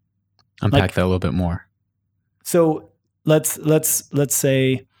 Unpack that a little bit more. So let's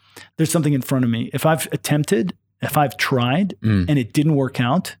say there's something in front of me. If I've tried and it didn't work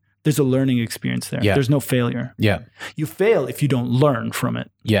out, there's a learning experience there. Yeah. There's no failure. Yeah. You fail if you don't learn from it.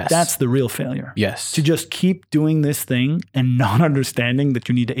 Yes. That's the real failure. Yes. To just keep doing this thing and not understanding that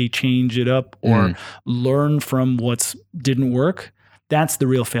you need to change it up or learn from what's didn't work. That's the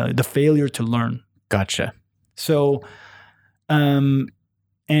real failure. The failure to learn. Gotcha. So, and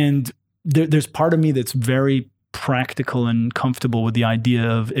there's part of me that's very practical and comfortable with the idea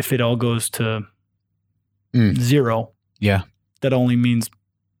of if it all goes to 0. Yeah. That only means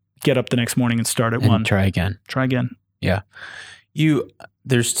get up the next morning and start at 1. Try again. Yeah.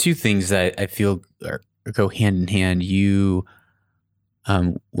 There's 2 things that I feel go hand in hand.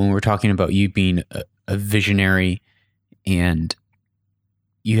 When we're talking about you being a visionary and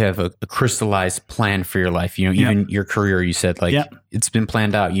you have a crystallized plan for your life, even your career, you said like it's been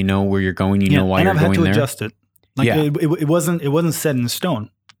planned out, you know where you're going, you know why you're going there. And I've had to adjust it. Like it wasn't set in stone,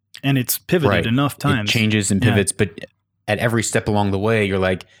 and it's pivoted enough times. It changes and pivots, but at every step along the way, you're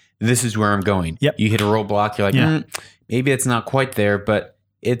like, this is where I'm going. Yep. You hit a roadblock. You're like, maybe it's not quite there, but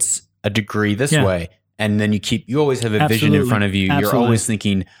it's a degree this way. And then you always have a vision in front of you. Absolutely. You're always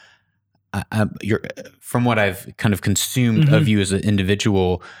thinking, from what I've kind of consumed of you as an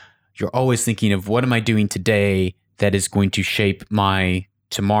individual, you're always thinking of what am I doing today that is going to shape my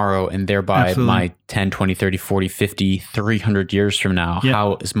tomorrow and thereby my 10, 20, 30, 40, 50, 300 years from now. Yep.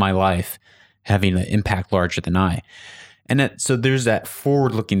 How is my life having an impact larger than I? And so there's that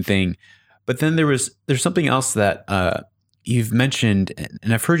forward-looking thing. But then there's something else that you've mentioned,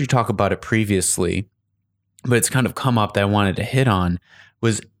 and I've heard you talk about it previously, but it's kind of come up that I wanted to hit on,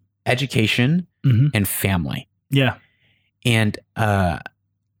 was education and family. Yeah. And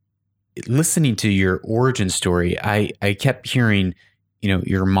listening to your origin story, I kept hearing,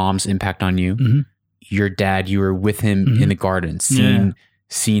 your mom's impact on you. Mm-hmm. Your dad, you were with him in the garden,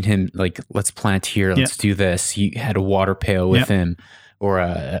 seeing him like, let's plant here, let's do this. He had a water pail with him, or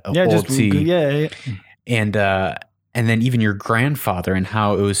a old tea. And then even your grandfather, and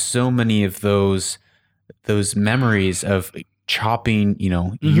how it was so many of those memories of chopping,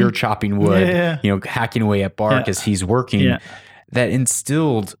 you're chopping wood, hacking away at bark as he's working, that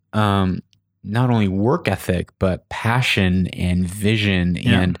instilled not only work ethic, but passion and vision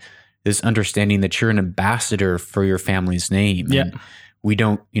and this understanding that you're an ambassador for your family's name. Yeah. And we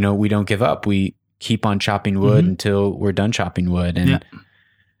don't give up. We keep on chopping wood until we're done chopping wood. And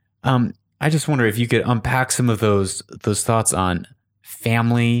I just wonder if you could unpack some of those thoughts on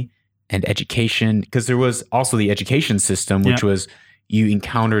family and education, because there was also the education system, which was you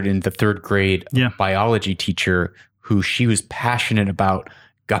encountered in the 3rd grade biology teacher who she was passionate about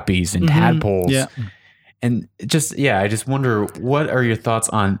guppies and tadpoles. Yeah. And I just wonder, what are your thoughts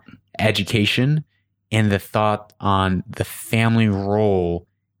on education and the thought on the family role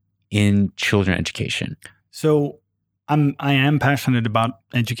in children education? So I am passionate about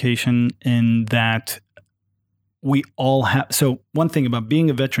education in that we all have. So one thing about being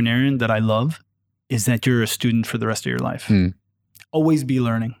a veterinarian that I love is that you're a student for the rest of your life. Always be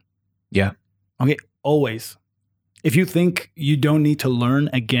learning. Yeah. Okay. Always. If you think you don't need to learn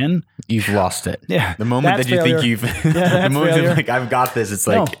again, you've lost it. Yeah. The moment that you failure. think you've, the moment you're like, I've got this, it's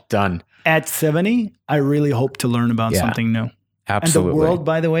like done. At 70, I really hope to learn about something new. Absolutely. And the world,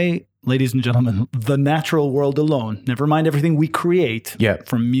 by the way, ladies and gentlemen, the natural world alone, never mind everything we create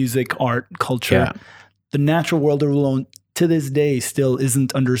from music, art, culture, the natural world alone to this day still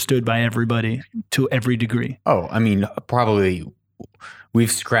isn't understood by everybody to every degree. Oh, I mean, probably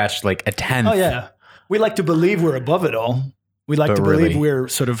we've scratched like a 10th. Oh, yeah. We like to believe we're above it all. We like to believe we're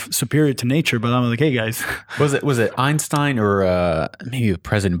sort of superior to nature, but I'm like, hey guys. Was it Einstein or maybe the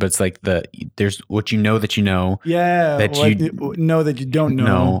president? But it's like there's what you know that you know. Yeah. That you know that you don't know.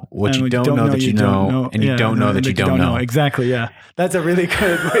 No, what you don't know that you know, and you don't know that you don't know. Exactly. Yeah. That's a really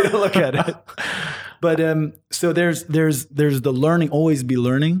good way to look at it. But so there's the learning, always be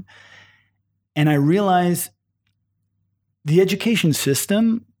learning. And I realize the education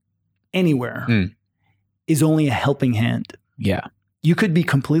system anywhere is only a helping hand. Yeah. You could be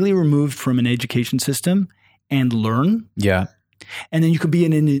completely removed from an education system and learn. Yeah. And then you could be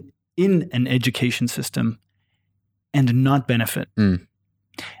in an education system and not benefit.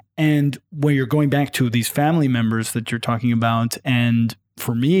 And when you're going back to these family members that you're talking about, and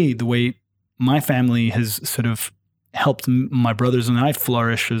for me, the way my family has sort of helped my brothers and I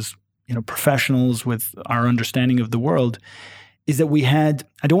flourish as, professionals with our understanding of the world, is that we had,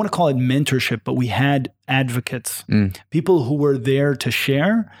 I don't want to call it mentorship, but we had advocates, people who were there to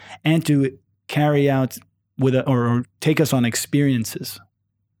share and to carry out or take us on experiences.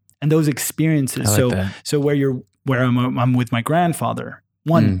 And those experiences, so where I'm with my grandfather,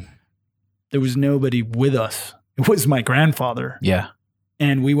 there was nobody with us. It was my grandfather. Yeah.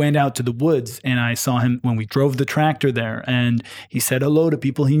 And we went out to the woods, and I saw him when we drove the tractor there, and he said hello to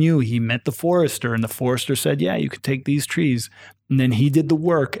people he knew. He met the forester, and the forester said, yeah, you could take these trees. And then he did the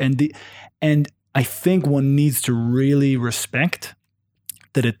work. And I think one needs to really respect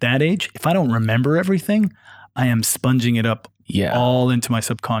that at that age, if I don't remember everything, I am sponging it up all into my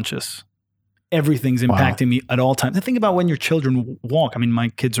subconscious. Everything's impacting me at all times. And think about when your children walk. I mean, my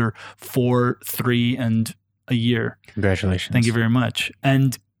kids are 4, 3, and a year. Congratulations. Thank you very much.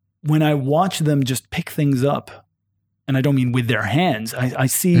 And when I watch them just pick things up, and I don't mean with their hands, I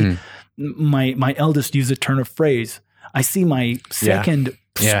see my eldest use a turn of phrase. I see my second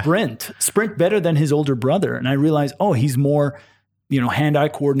sprint better than his older brother. And I realize, he's more, hand-eye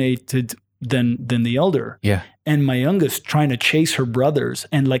coordinated than the elder. Yeah. And my youngest trying to chase her brothers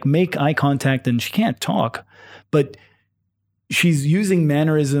and like make eye contact, and she can't talk, but she's using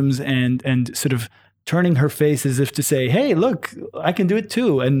mannerisms and sort of turning her face as if to say, hey, look, I can do it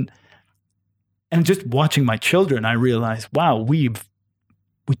too. And just watching my children, I realize, wow, we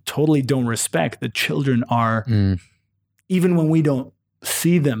totally don't respect that children are, even when we don't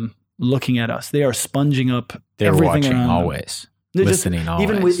see them looking at us, they are sponging up everything watching around always. They're listening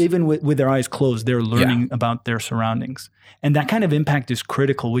always. Even with their eyes closed, they're learning about their surroundings. And that kind of impact is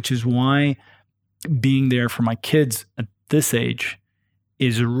critical, which is why being there for my kids at this age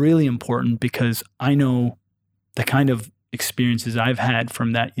is really important, because I know the kind of experiences I've had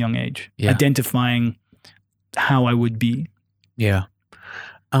from that young age, identifying how I would be. Yeah.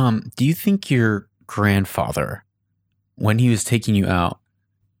 Do you think your grandfather, when he was taking you out,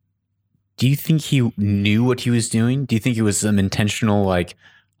 do you think he knew what he was doing? Do you think it was some intentional, like,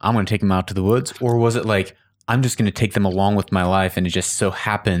 I'm going to take him out to the woods? Or was it like, I'm just going to take them along with my life, and it just so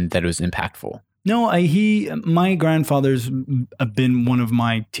happened that it was impactful? No, my grandfather's been one of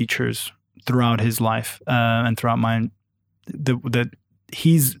my teachers throughout his life, and throughout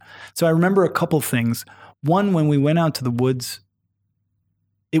so I remember a couple things. One, when we went out to the woods,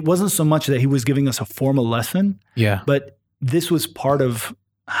 it wasn't so much that he was giving us a formal lesson, but this was part of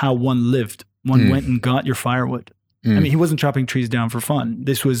how one lived. One went and got your firewood. I mean, he wasn't chopping trees down for fun.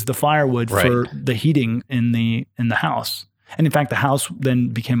 This was the firewood for the heating in the house. And in fact, the house then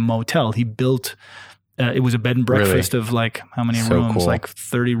became a motel. He built, it was a bed and breakfast of like, how many rooms? Cool. Like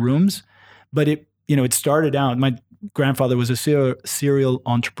 30 rooms. But it started out, my grandfather was a serial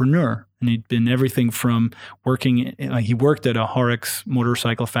entrepreneur, and he'd been everything from working, he worked at a Horrocks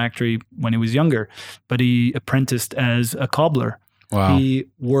motorcycle factory when he was younger, but he apprenticed as a cobbler. Wow. He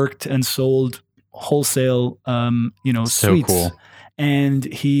worked and sold wholesale, sweets. Cool. And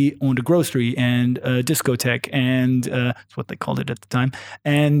he owned a grocery and a discotheque, and that's what they called it at the time.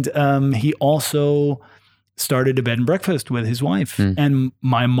 And he also started a bed and breakfast with his wife. And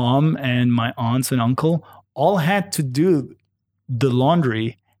my mom and my aunts and uncle all had to do the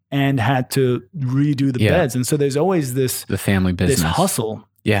laundry and had to redo the beds. And so there's always the family business, this hustle.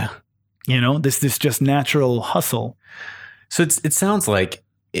 Yeah. This just natural hustle. So it sounds like,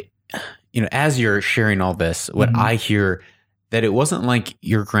 as you're sharing all this, what I hear, that it wasn't like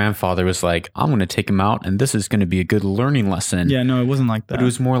your grandfather was like, I'm going to take him out and this is going to be a good learning lesson. Yeah, no, it wasn't like that. But it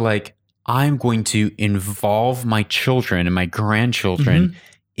was more like, I'm going to involve my children and my grandchildren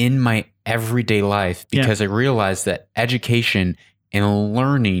in my everyday life, because I realized that education and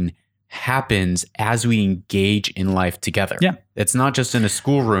learning happens as we engage in life together. Yeah. It's not just in a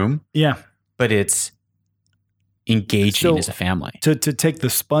schoolroom. Yeah. But it's engaging as a family. To take the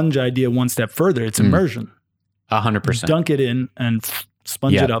sponge idea one step further, it's immersion. 100%. Dunk it in and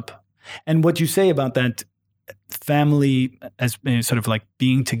sponge it up. And what you say about that family as sort of like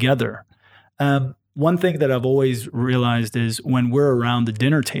being together, one thing that I've always realized is when we're around the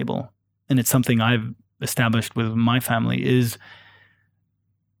dinner table, and it's something I've established with my family, is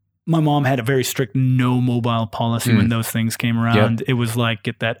my mom had a very strict no mobile policy when those things came around. It was like,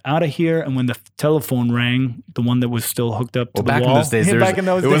 get that out of here. And when the telephone rang, the one that was still hooked up to the back wall. In those days, there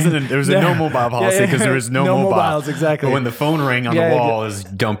was a no mobile policy because there was no mobiles, exactly. But when the phone rang on the wall, is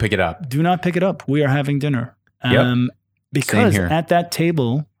don't pick it up. Do not pick it up. We are having dinner. Because at that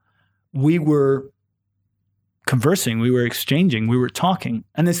table, we were conversing, we were exchanging, we were talking.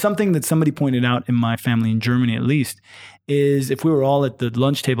 And there's something that somebody pointed out in my family in Germany, at least, is if we were all at the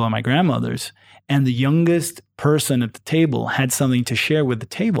lunch table at my grandmother's and the youngest person at the table had something to share with the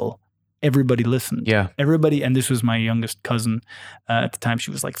table, everybody listened. Yeah. Everybody, and this was my youngest cousin at the time,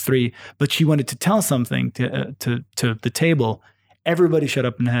 she was like 3, but she wanted to tell something to the table. Everybody shut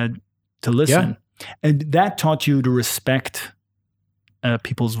up and had to listen. Yeah. And that taught you to respect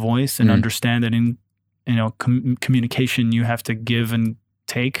people's voice and understand that in communication you have to give and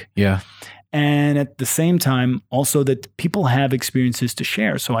take. Yeah. And at the same time, also that people have experiences to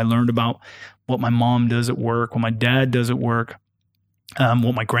share. So I learned about what my mom does at work, what my dad does at work,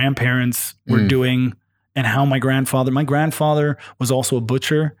 what my grandparents were doing, and how my grandfather was also a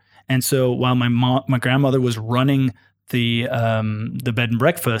butcher. And so while my grandmother was running the bed and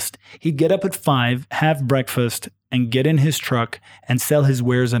breakfast, he'd get up at 5, have breakfast, and get in his truck and sell his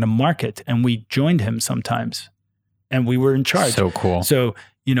wares at a market. And we joined him sometimes, and we were in charge. So cool. So,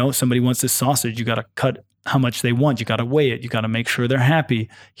 somebody wants this sausage, you got to cut how much they want. You got to weigh it. You got to make sure they're happy.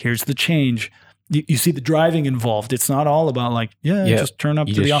 Here's the change. You see the driving involved. It's not all about like, just turn up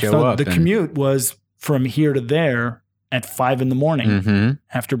to the office. The commute was from here to there at 5 a.m.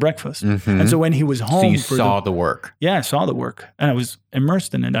 after breakfast. And so when he was home, so you saw the work. Yeah, I saw the work, and I was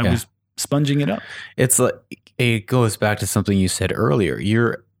immersed in it. I was sponging it up. It's like, it goes back to something you said earlier.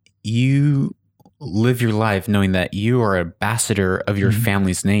 You live your life knowing that you are an ambassador of your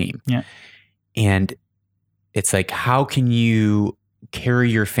family's name. Yeah. And it's like, how can you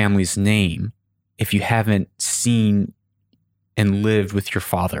carry your family's name if you haven't seen and lived with your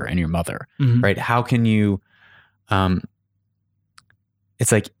father and your mother, right? How can you,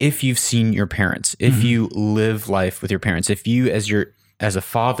 it's like, if you've seen your parents, if you live life with your parents, if you as a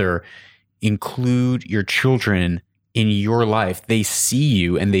father include your children in your life, they see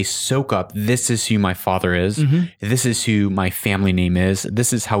you and they soak up, this is who my father is. This is who my family name is.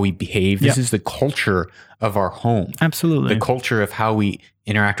 This is how we behave. This is the culture of our home. Absolutely. The culture of how we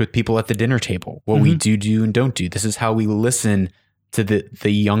interact with people at the dinner table, what we do and don't do. This is how we listen to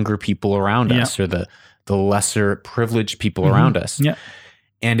the younger people around us, or the lesser privileged people around us. Yeah.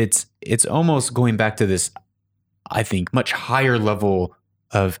 And it's almost going back to this, I think, much higher level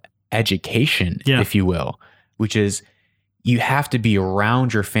of education, if you will, which is you have to be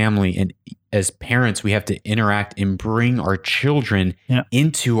around your family. And as parents, we have to interact and bring our children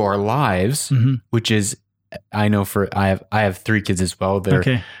into our lives, which is, I know I have 3 kids as well.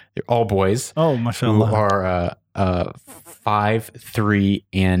 They're all boys. Oh, mashallah. Who are 5, 3,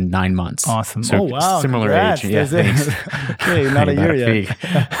 and 9 months. Awesome. So wow. Similar Congrats. age. Yeah, thanks. Okay, not a year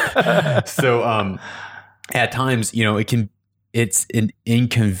yet. So at times, it's an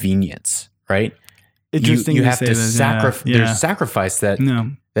inconvenience, right? Interesting. You have to sacrifice. There's sacrifice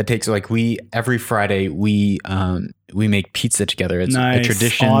that takes, like, every Friday we make pizza together. It's a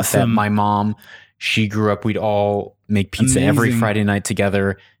tradition that my mom, she grew up, we'd all make pizza every Friday night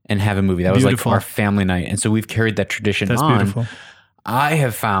together and have a movie. That was like our family night. And so we've carried that tradition on. Beautiful. I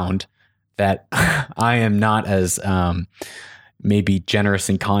have found that I am not as maybe generous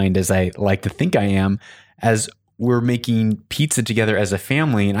and kind as I like to think I am, as we're making pizza together as a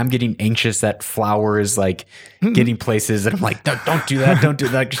family, and I'm getting anxious that flour is like getting places, and I'm like, don't do that. Don't do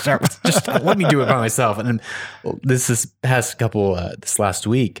that. Just let me do it by myself. And then this last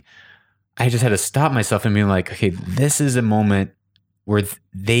week, I just had to stop myself and be like, okay, this is a moment where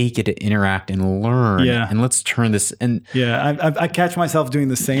they get to interact and learn. Yeah. And let's turn this. And I catch myself doing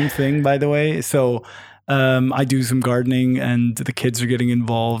the same thing, by the way. So I do some gardening, and the kids are getting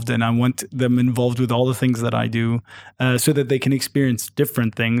involved, and I want them involved with all the things that I do, so that they can experience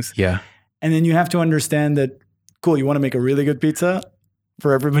different things. Yeah. And then you have to understand that, cool, you want to make a really good pizza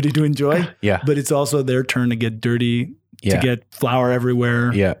for everybody to enjoy. Yeah. But it's also their turn to get dirty, to get flour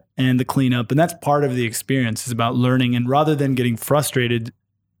everywhere. Yeah. And the cleanup. And that's part of the experience, is about learning. And rather than getting frustrated,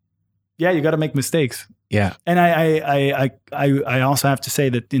 you got to make mistakes. Yeah. And I also have to say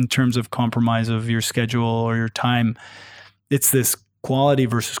that in terms of compromise of your schedule or your time, it's this quality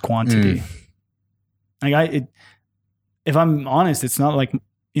versus quantity. If I'm honest, it's not like,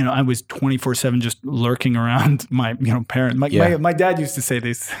 I was 24/7 just lurking around my, parent. My dad used to say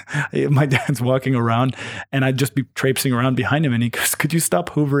this. My dad's walking around, and I'd just be traipsing around behind him, and he goes, "Could you stop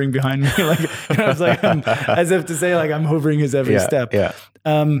hoovering behind me?" I was like, as if to say, like, I'm hoovering his every step. Yeah.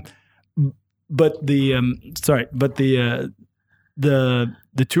 But the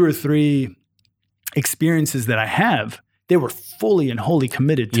 2 or 3 experiences that I have, they were fully and wholly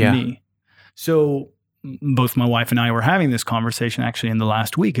committed to me. So both my wife and I were having this conversation actually in the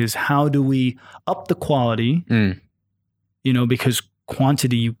last week, is how do we up the quality, because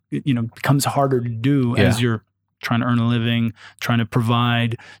quantity, becomes harder to do as you're trying to earn a living, trying to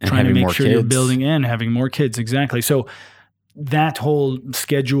provide, and trying to make sure you're building in, having more kids. Exactly. So that whole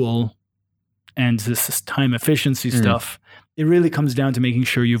schedule and this time efficiency stuff, it really comes down to making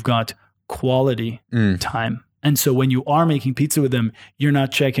sure you've got quality time. And so when you are making pizza with them, you're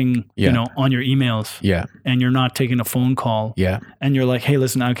not checking, on your emails. Yeah. And you're not taking a phone call. Yeah. And you're like, hey,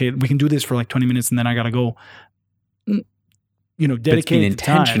 listen, okay, we can do this for like 20 minutes and then I got to go. Dedicate being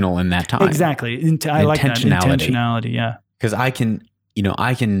intentional in that time. Exactly. I like that. Intentionality. Yeah. Because I can,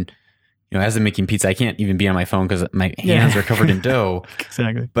 as I'm making pizza, I can't even be on my phone because my hands are covered in dough.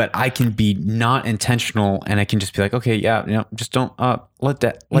 Exactly. But I can be not intentional, and I can just be like, okay, just don't let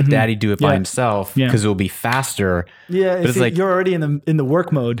daddy do it by himself, because it will be faster. Yeah. But it's like, you're already in the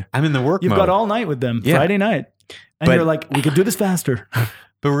work mode. I'm in the work mode. You've got all night with them, Friday night. And you're like, we could do this faster.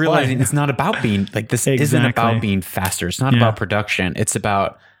 But realizing it's not about being like, this isn't about being faster. It's not about production. It's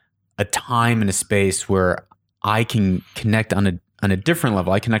about a time and a space where I can connect on a different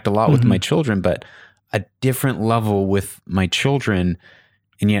level. I connect a lot with my children, but a different level with my children.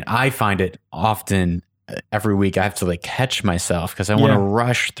 And yet I find it often every week I have to like catch myself because I want to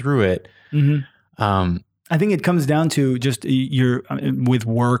rush through it. I think it comes down to just with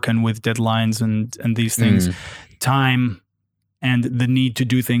work and with deadlines and these things, time and the need to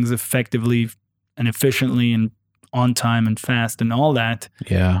do things effectively and efficiently and on time and fast and all that.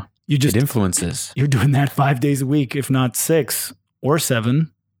 Yeah. It influences. You're doing that 5 days a week, if not 6 or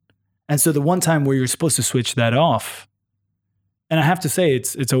 7. And so the one time where you're supposed to switch that off, and I have to say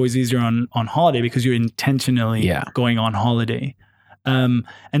it's always easier on holiday because you're intentionally going on holiday. And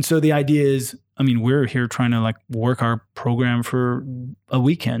so the idea is, we're here trying to like work our program for a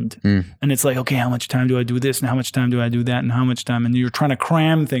weekend. And it's like, okay, how much time do I do this? And how much time do I do that? And how much time? And you're trying to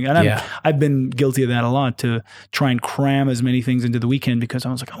cram things. And I've been guilty of that a lot, to try and cram as many things into the weekend because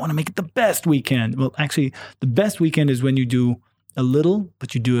I was like, I want to make it the best weekend. Well, actually, the best weekend is when you do a little,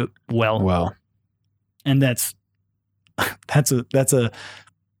 but you do it well. And that's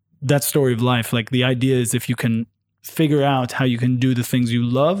story of life. Like the idea is if you can figure out how you can do the things you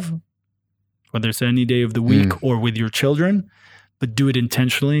love, whether it's any day of the week or with your children, but do it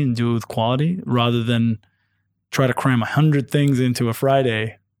intentionally and do it with quality rather than try to cram 100 things into a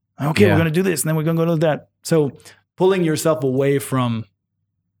Friday. Okay, we're going to do this and then we're going to go to that. So pulling yourself away from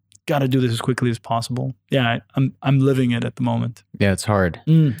got to do this as quickly as possible. Yeah, I'm living it at the moment. Yeah, it's hard.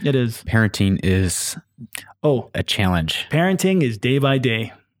 It is. Parenting is a challenge. Parenting is day by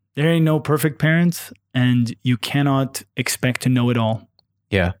day. There ain't no perfect parents, and you cannot expect to know it all.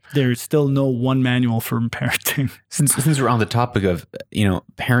 Yeah. There's still no one manual for parenting. Since we're on the topic of,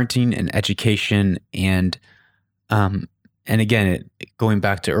 parenting and education and again, going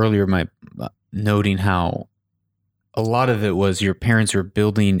back to earlier, my noting how a lot of it was your parents were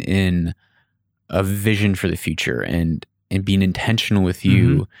building in a vision for the future and being intentional with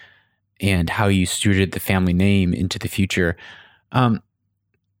you and how you stewarded the family name into the future.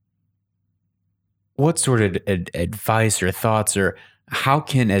 What sort of advice or thoughts, or how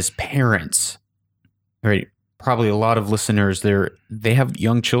can, as parents, right? Probably a lot of listeners they have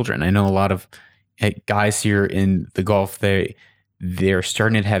young children. I know a lot of guys here in the Gulf, they're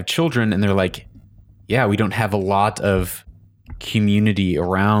starting to have children, and they're like, yeah, we don't have a lot of community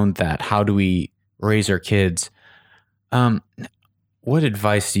around that. How do we raise our kids? What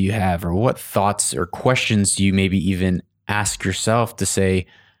advice do you have, or what thoughts or questions do you maybe even ask yourself to say,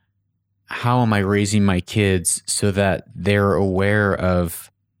 how am I raising my kids so that they're aware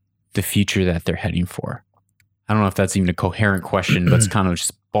of the future that they're heading for? I don't know if that's even a coherent question, but it's kind of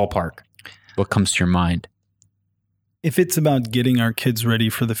just ballpark. What comes to your mind? If it's about getting our kids ready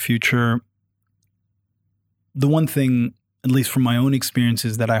for the future, the one thing, at least from my own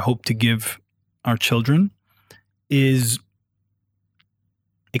experiences, that I hope to give our children is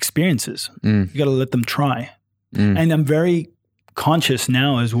experiences. You got to let them try. And I'm very conscious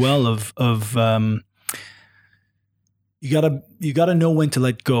now as well of you gotta know when to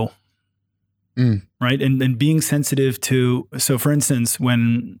let go, right? And being sensitive to. So, for instance,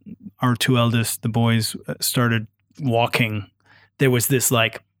 when our two eldest, the boys, started walking, there was this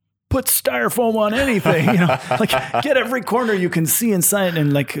like, put styrofoam on anything, like get every corner you can see inside,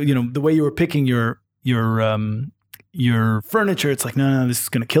 and like the way you were picking your furniture, it's like no, this is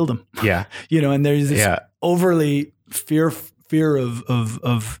gonna kill them. Yeah, and there's this overly fear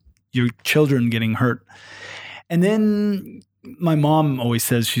of your children getting hurt. And then my mom always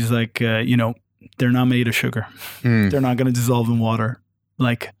says, she's like, they're not made of sugar. They're not going to dissolve in water.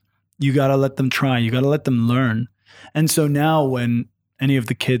 Like, you got to let them try. You got to let them learn. And so now when any of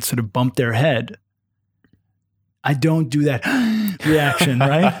the kids sort of bump their head, I don't do that reaction,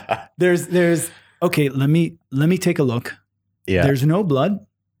 right? There's okay, let me take a look. Yeah. There's no blood,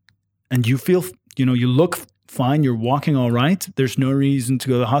 and you feel, you look fine, you're walking all right. There's no reason to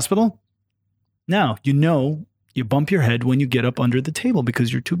go to the hospital. Now, you bump your head when you get up under the table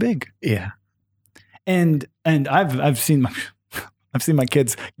because you're too big. Yeah. And I've seen my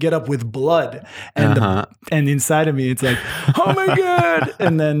kids get up with blood, and and inside of me it's like, oh my God.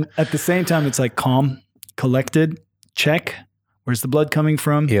 And then at the same time it's like calm, collected, check. Where's the blood coming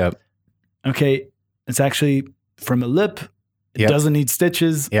from? Yep. Okay, it's actually from a lip. It doesn't need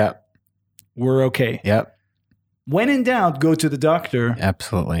stitches. Yep. We're okay. Yep. When in doubt, go to the doctor.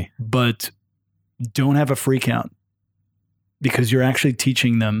 Absolutely. But don't have a freak out, because you're actually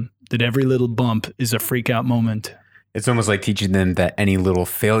teaching them that every little bump is a freak out moment. It's almost like teaching them that any little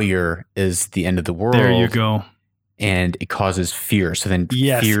failure is the end of the world. There you go. And it causes fear. So then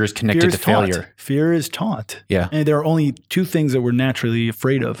fear is connected to failure. Fear is taught. Yeah. And there are only two things that we're naturally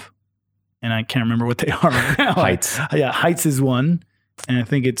afraid of. And I can't remember what they are right now. Heights. Yeah, heights is one. And I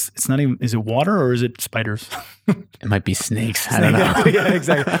think it's not even, is it water or is it spiders? It might be snakes. I don't know. Yeah,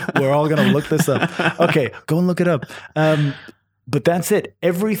 exactly. We're all going to look this up. Okay, go and look it up. But that's it.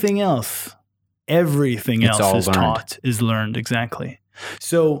 Everything else is taught, is learned. Exactly.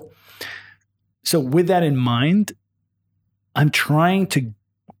 So with that in mind, I'm trying to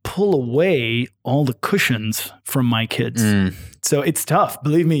pull away all the cushions from my kids. So it's tough.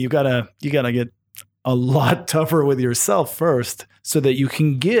 Believe me, you gotta get a lot tougher with yourself first, so that you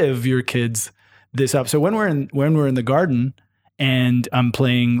can give your kids this up. So when we're in the garden and I'm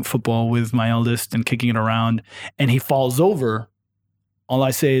playing football with my eldest and kicking it around and he falls over, all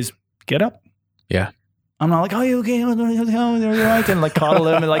I say is, get up. Yeah. I'm not like, oh, you okay? Oh, you're right. And like coddle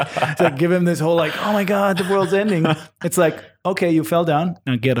him and like give him this whole like, oh my God, the world's ending. It's like, okay, you fell down.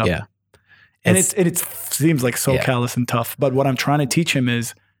 Now get up. Yeah. And it seems like so callous and tough. But what I'm trying to teach him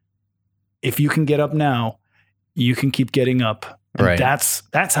is, if you can get up now, you can keep getting up. And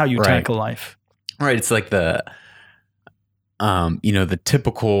that's how you tackle life. Right. It's like the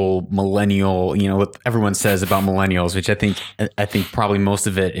typical millennial, what everyone says about millennials, which I think probably most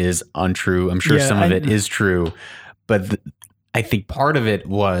of it is untrue. I'm sure some of it is true, but I think part of it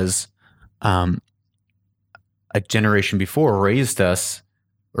was a generation before raised us,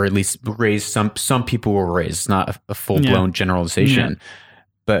 or at least raised some people were raised. It's not a full-blown generalization,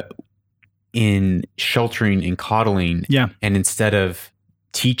 but in sheltering and coddling, and instead of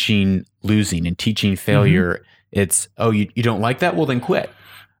teaching losing and teaching failure, it's, oh, you don't like that? Well, then quit.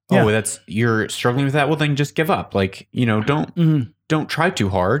 Oh, you're struggling with that? Well, then just give up. Like, don't try too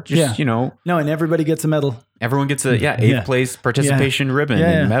hard. Just, No, and everybody gets a medal. Everyone gets a eighth place participation ribbon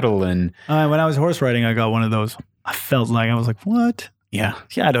and medal. And when I was horse riding, I got one of those. I felt like, I was like, what? Yeah,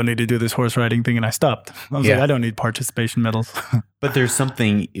 I don't need to do this horse riding thing. And I stopped. I was like, I don't need participation medals. But there's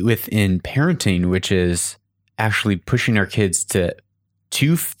something within parenting, which is actually pushing our kids to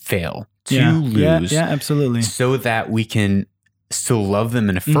fail, to lose. Yeah, absolutely. So that we can still love them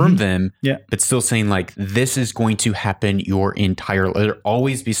and affirm them, but still saying like, this is going to happen your entire life. There'll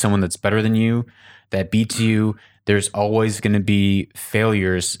always be someone that's better than you, that beats you. There's always going to be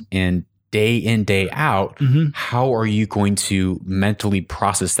failures, and day in, day out, how are you going to mentally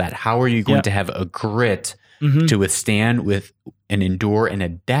process that? How are you going to have a grit to withstand with and endure and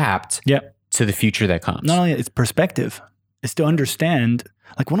adapt to the future that comes? Not only it's perspective, it's to understand.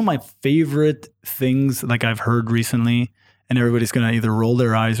 Like, one of my favorite things, like I've heard recently, and everybody's going to either roll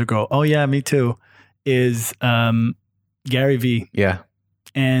their eyes or go, oh yeah, me too, is Gary Vee. Yeah.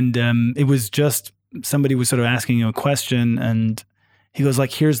 And it was just, somebody was sort of asking him a question, and he goes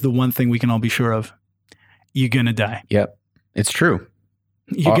like, here's the one thing we can all be sure of. You're going to die. Yep. It's true.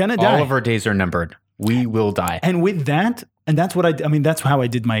 You're going to die. All of our days are numbered. We will die. And with that, and that's what I mean, that's how I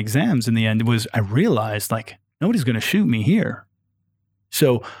did my exams in the end, was I realized like, nobody's going to shoot me here.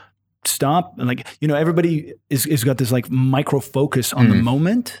 So stop. And like, everybody is got this like micro focus on the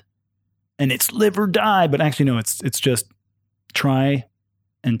moment, and it's live or die. But actually, no, it's just try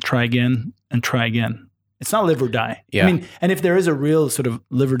and try again and try again. It's not live or die. Yeah. I mean, and if there is a real sort of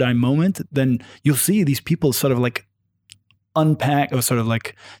live or die moment, then you'll see these people sort of like unpack, or sort of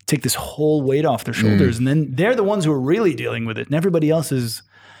like take this whole weight off their shoulders. And then they're the ones who are really dealing with it. And everybody else is,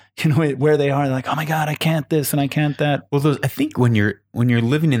 where they are, like, oh my God, I can't this and I can't that. Well, I think when you're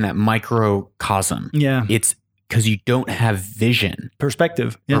living in that microcosm, it's because you don't have vision,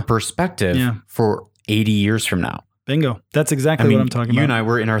 perspective, or perspective for 80 years from now. Bingo. That's exactly what I'm talking about. You and I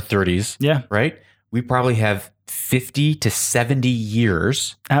were in our 30s. Yeah. Right? We probably have 50 to 70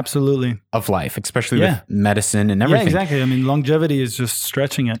 years absolutely of life, especially with medicine and everything. Yeah, exactly. I mean, longevity is just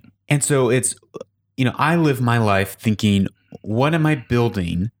stretching it. And so it's, I live my life thinking, what am I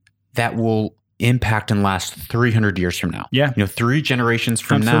building that will impact and last 300 years from now? Yeah. 3 generations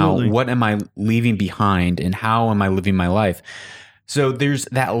from now, what am I leaving behind, and how am I living my life? So there's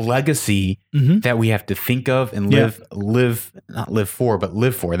that legacy that we have to think of and not live for, but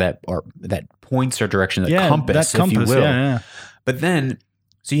live for, that points our direction, that compass, if you will. Yeah. But then,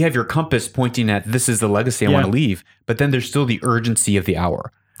 so you have your compass pointing at, this is the legacy I want to leave, but then there's still the urgency of the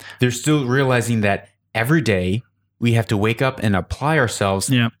hour. There's still realizing that every day we have to wake up and apply ourselves.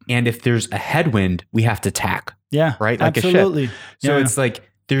 Yeah. And if there's a headwind, we have to tack. Yeah. Right? Like absolutely. a ship. So it's like,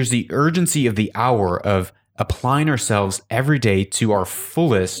 there's the urgency of the hour of applying ourselves every day to our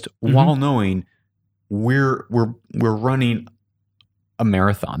fullest, while knowing we're running a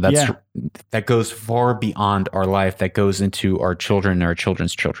marathon. That goes far beyond our life, that goes into our children and our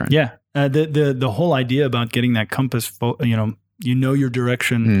children's children. Yeah. The whole idea about getting that compass, your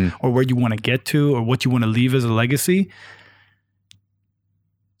direction or where you want to get to, or what you want to leave as a legacy.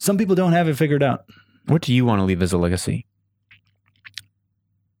 Some people don't have it figured out. What do you want to leave as a legacy?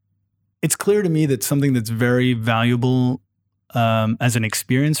 It's clear to me that something that's very valuable as an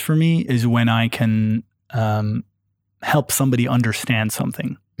experience for me is when I can help somebody understand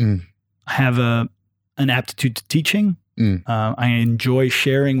something. I have an aptitude to teaching. I enjoy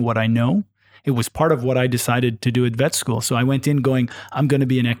sharing what I know. It was part of what I decided to do at vet school. So I went in going, I'm going to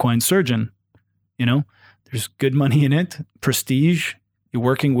be an equine surgeon. There's good money in it, prestige. You're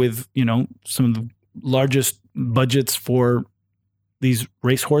working with, some of the largest budgets for these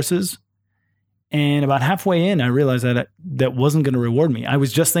racehorses. And about halfway in, I realized that that wasn't going to reward me. I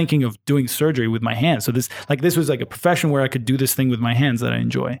was just thinking of doing surgery with my hands. So this was like a profession where I could do this thing with my hands that I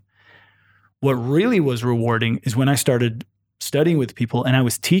enjoy. What really was rewarding is when I started studying with people and I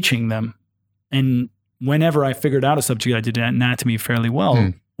was teaching them. And whenever I figured out a subject, I did anatomy fairly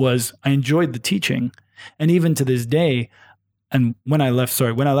well, was I enjoyed the teaching. And even to this day, and when I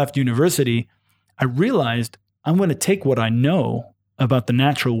left university, I realized I'm going to take what I know about the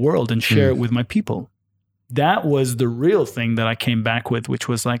natural world and share it with my people. That was the real thing that I came back with, which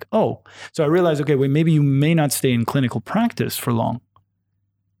was like, so I realized, okay, maybe you may not stay in clinical practice for long,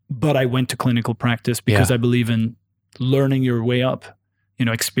 but I went to clinical practice because I believe in learning your way up,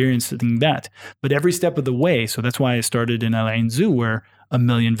 experiencing that. But every step of the way, so that's why I started in Alain Zoo, where 1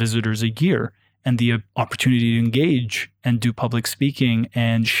 million visitors a year, and the opportunity to engage and do public speaking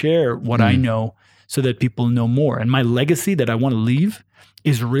and share what I know so that people know more. And my legacy that I want to leave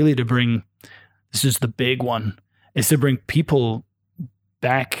is really to bring, this is the big one, is to bring people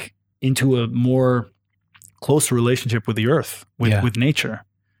back into a more close relationship with the earth, with nature,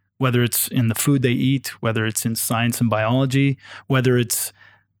 whether it's in the food they eat, whether it's in science and biology, whether it's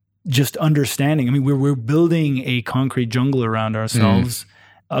just understanding. I mean, we're building a concrete jungle around ourselves,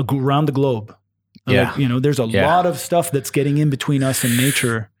 around the globe. Yeah. Like, there's a lot of stuff that's getting in between us and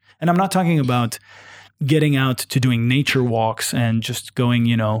nature. And I'm not talking about getting out to doing nature walks and just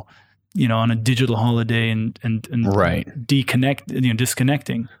going, on a digital holiday and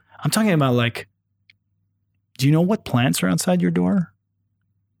disconnecting. I'm talking about, like, do you know what plants are outside your door?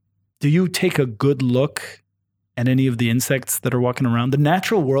 Do you take a good look at any of the insects that are walking around? The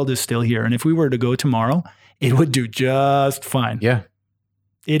natural world is still here. And if we were to go tomorrow, it would do just fine. Yeah.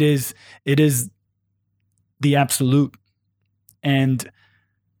 It is the absolute. And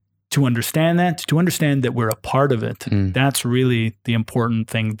to understand that we're a part of it, that's really the important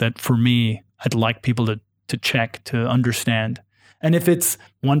thing that, for me, I'd like people to check, to understand. And if it's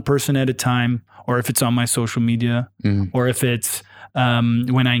one person at a time, or if it's on my social media, or if it's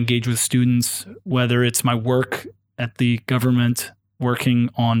when I engage with students, whether it's my work at the government, working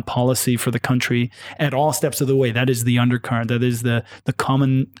on policy for the country, at all steps of the way, that is the undercurrent, that is the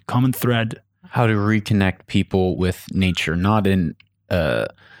common thread. How to reconnect people with nature, not in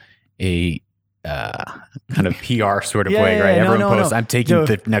a kind of PR sort of way, right? Everyone posts, I'm taking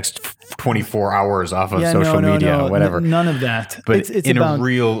the next 24 hours off of social media, whatever. None of that. But it's in about, a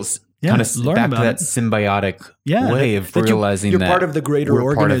real kind of back to that symbiotic way of realizing that you're part of the greater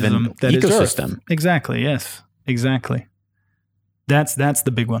organism, part of an ecosystem. Exactly. Yes. Exactly. That's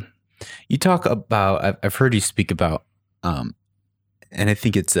the big one. You talk about, I've heard you speak about, and I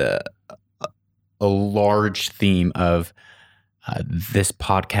think it's a large theme of this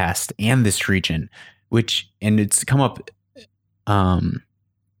podcast and this region, and it's come up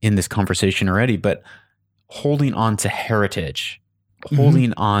in this conversation already, but holding on to heritage,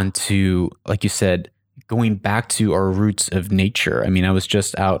 holding on to, like you said, going back to our roots of nature. I mean, I was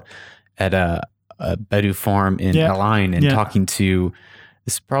just out at a Bedu farm in Alain and talking to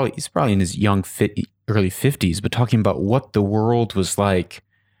he's probably in his early 50s, but talking about what the world was like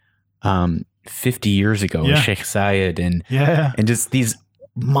 50 years ago in Sheikh Zayed and just these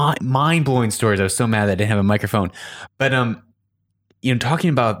mind-blowing stories. I was so mad that I didn't have a microphone, but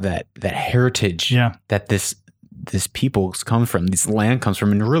talking about that heritage that this people's come from, this land comes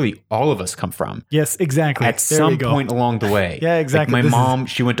from, and really all of us come from. Yes, exactly. At some point along the way. Yeah, exactly. Like my mom,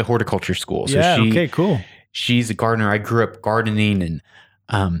 she went to horticulture school. So okay, cool. She's a gardener. I grew up gardening,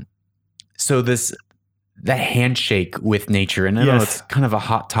 and so that handshake with nature, and I know it's kind of a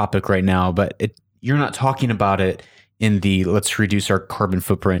hot topic right now, but you're not talking about it in the let's reduce our carbon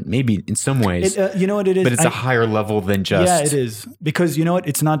footprint. Maybe in some ways, you know what it is, but it's a higher level than just. Yeah, it is, because you know what?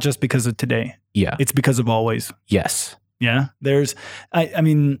 It's not just because of today. Yeah, it's because of always. Yes. Yeah. I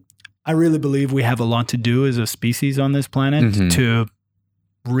mean, I really believe we have a lot to do as a species on this planet to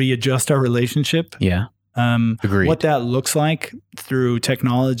readjust our relationship. Yeah. Agreed. What that looks like through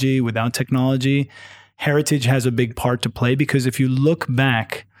technology, without technology. Heritage has a big part to play, because if you look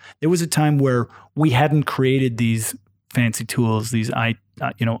back, there was a time where we hadn't created these fancy tools, these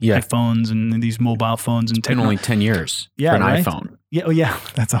iPhones and these mobile phones and technology. Only 10 years for an iPhone. Yeah, yeah,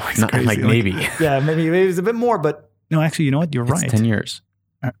 that's always not crazy. Like maybe. Maybe it was a bit more, but no, actually, you know what? You're right. 10 years.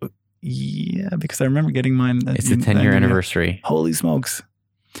 Yeah, because I remember getting mine. It's the 10-year anniversary. Holy smokes!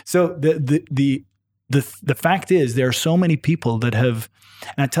 So the fact is, there are so many people that have,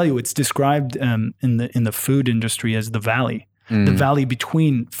 and I tell you, it's described in the food industry as the valley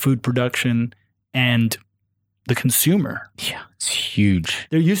between food production and the consumer. Yeah, it's huge.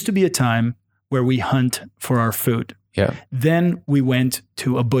 There used to be a time where we hunt for our food. Yeah. Then we went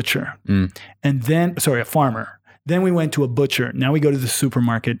to a butcher, and then a farmer. Then we went to a butcher. Now we go to the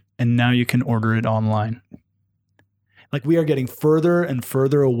supermarket, and now you can order it online. Like, we are getting further and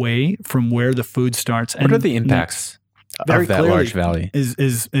further away from where the food starts. What are the impacts of that large valley?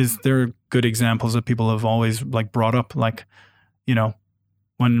 Is there are good examples that people have always brought up, like,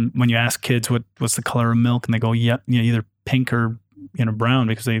 when you ask kids what's the color of milk, and they go, either pink or brown,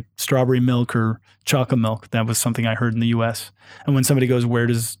 because they strawberry milk or chocolate milk. That was something I heard in the US. And when somebody goes, where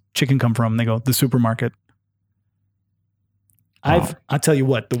does chicken come from? They go, the supermarket. I'll tell you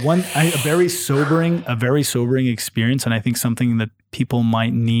what, a very sobering experience, and I think something that people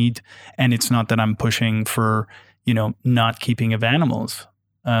might need. And it's not that I'm pushing for, not keeping of animals,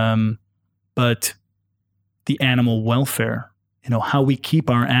 but the animal welfare, how we keep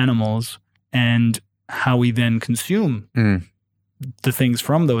our animals and how we then consume the things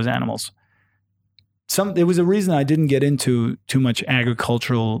from those animals. There was a reason I didn't get into too much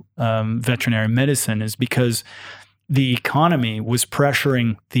agricultural veterinary medicine is because the economy was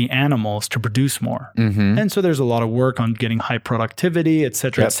pressuring the animals to produce more. Mm-hmm. And so there's a lot of work on getting high productivity, et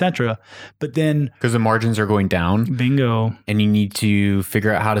cetera, et cetera. But then... because the margins are going down. Bingo. And you need to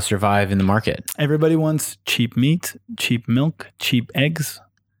figure out how to survive in the market. Everybody wants cheap meat, cheap milk, cheap eggs.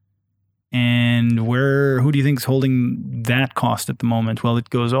 And who do you think is holding that cost at the moment? Well, it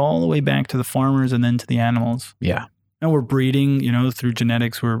goes all the way back to the farmers and then to the animals. Yeah. And we're breeding, through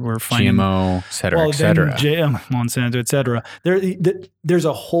genetics. We're finding GMO, et cetera, et cetera. Monsanto, et cetera. There's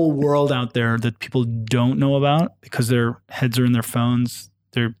a whole world out there that people don't know about because their heads are in their phones.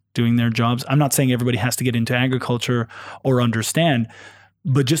 They're doing their jobs. I'm not saying everybody has to get into agriculture or understand,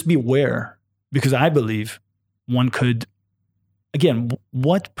 but just be aware, because I believe one could, again,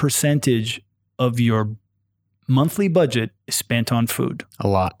 what percentage of your monthly budget is spent on food? A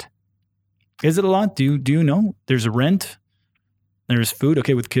lot. Is it a lot? Do you know? There's a rent. There's food.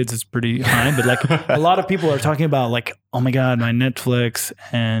 Okay, with kids it's pretty high, but like a lot of people are talking about like, oh my God, my Netflix,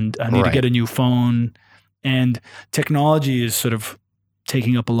 and I need to get a new phone, and technology is sort of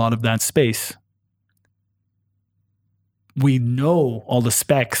taking up a lot of that space. We know all the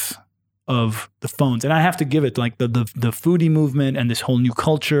specs of the phones, and I have to give it like the foodie movement and this whole new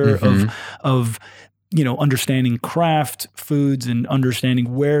culture of understanding craft foods and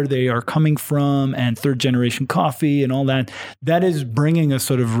understanding where they are coming from and third generation coffee and all that. That is bringing a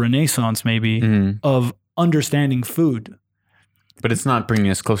sort of renaissance maybe of understanding food. But it's not bringing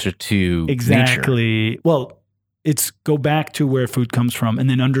us closer to exactly. nature. Well, it's go back to where food comes from and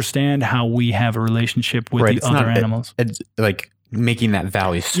then understand how we have a relationship with the other animals. It's like making that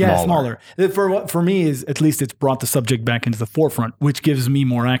value smaller. Yeah, smaller. For me is at least it's brought the subject back into the forefront, which gives me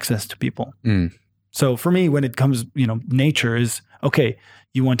more access to people. So for me, when it comes, nature is, okay,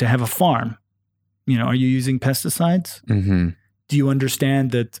 you want to have a farm. Are you using pesticides? Mm-hmm. Do you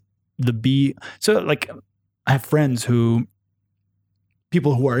understand that the bee? So like I have friends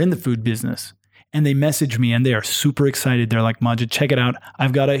people who are in the food business, and they message me and they are super excited. They're like, Majid, check it out.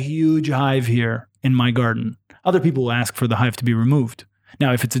 I've got a huge hive here in my garden. Other people will ask for the hive to be removed.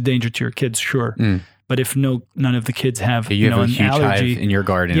 Now, if it's a danger to your kids, sure. But if none of the kids have, have a an huge allergy hive in your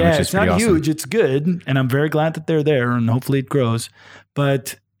garden, yeah, which is pretty awesome. It's not huge. It's good. And I'm very glad that they're there and hopefully it grows.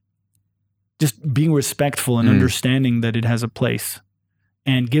 But just being respectful and understanding that it has a place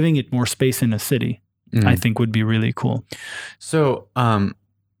and giving it more space in a city, I think would be really cool. So, to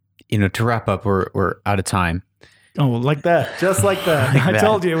wrap up, we're out of time. Oh, like that. Just like that. I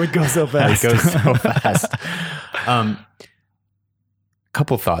told you it would go so fast. It goes so fast.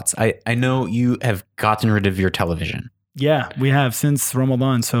 Couple thoughts. I know you have gotten rid of your television. Yeah, we have since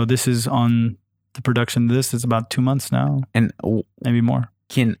Ramadan. So this is on the production. This is about 2 months now, and maybe more.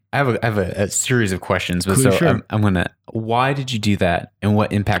 I have a series of questions, but cool, sure. I'm gonna. Why did you do that, and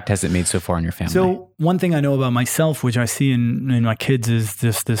what impact has it made so far on your family? So one thing I know about myself, which I see in my kids, is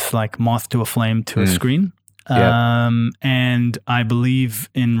this like moth to a flame to a screen. And I believe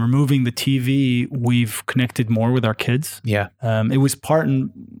in removing the TV, we've connected more with our kids. Yeah. It was part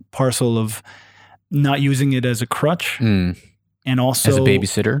and parcel of not using it as a crutch and also as a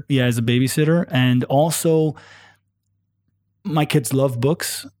babysitter. Yeah, as a babysitter. And also my kids love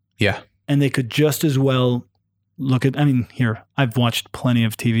books. Yeah. And they could just as well I've watched plenty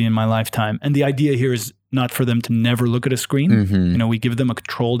of TV in my lifetime. And the idea here is not for them to never look at a screen. We give them a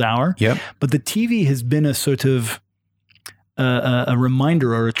controlled hour. Yep. But the TV has been a sort of a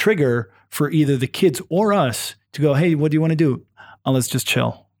reminder or a trigger for either the kids or us to go, hey, what do you want to do? Oh, let's just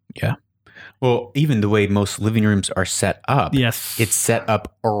chill. Yeah. Well, even the way most living rooms are set up, yes, it's set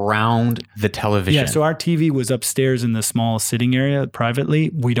up around the television. Yeah, so our TV was upstairs in the small sitting area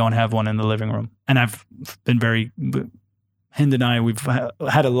privately. We don't have one in the living room. And I've been Hind and I, we've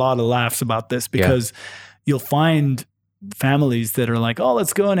had a lot of laughs about this because you'll find families that are like, oh,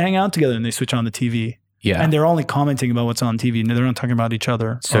 let's go and hang out together. And they switch on the TV. Yeah. And they're only commenting about what's on TV. They're not talking about each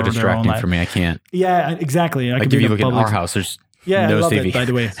other. So distracting for me. I can't. Yeah, exactly. Like if you look at our house, there's no I love TV. It, by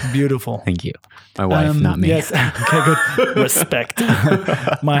the way. It's beautiful. Thank you. My wife, not me. Yes. Okay, good. Respect.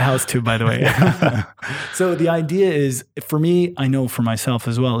 My house too, by the way. So the idea is, for me, I know for myself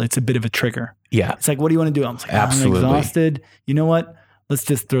as well, it's a bit of a trigger. Yeah. It's like, what do you want to do? I'm like, absolutely. I'm exhausted. You know what? Let's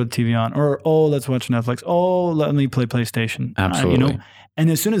just throw the TV on. Or, let's watch Netflix. Let me play PlayStation. Absolutely. And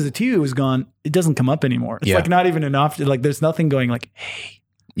as soon as the TV was gone, it doesn't come up anymore. It's like not even an option. Like there's nothing going like, hey,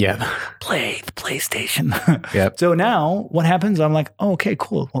 Play the PlayStation. Yep. So now what happens? I'm like, oh, okay,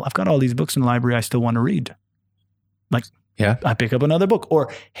 cool. Well, I've got all these books in the library I still want to read. Like, I pick up another book.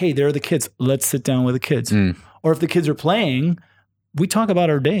 Or, hey, there are the kids. Let's sit down with the kids. Or if the kids are playing, we talk about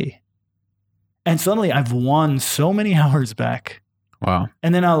our day. And suddenly I've won so many hours back. Wow.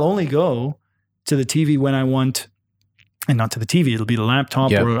 And then I'll only go to the TV when I want, and not to the TV, it'll be the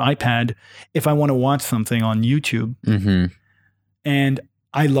laptop or iPad if I want to watch something on YouTube. And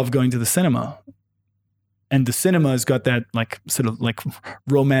I love going to the cinema. And the cinema has got that like sort of like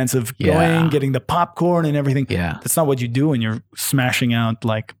romance of going, getting the popcorn and everything. Yeah. That's not what you do when you're smashing out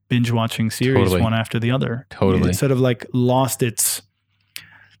like binge watching series one after the other. Totally. It's sort of like lost its,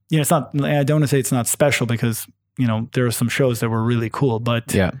 it's not, I don't want to say it's not special because, there are some shows that were really cool,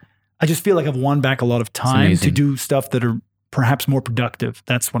 but I just feel like I've won back a lot of time to do stuff that are perhaps more productive.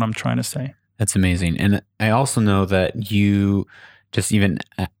 That's what I'm trying to say. That's amazing. And I also know that you, just even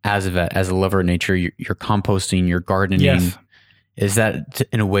as a lover of nature, you're composting, you're gardening. Yes. Is that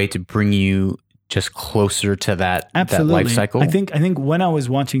in a way to bring you just closer to that life cycle? I think when I was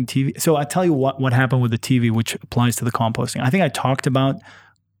watching TV, so I tell you what happened with the TV, which applies to the composting. I think I talked about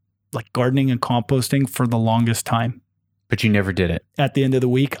like gardening and composting for the longest time. But you never did it. At the end of the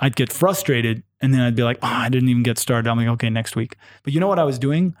week, I'd get frustrated and then I'd be like, I didn't even get started. I'm like, okay, next week. But you know what I was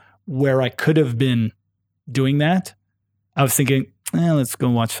doing where I could have been doing that? I was thinking, let's go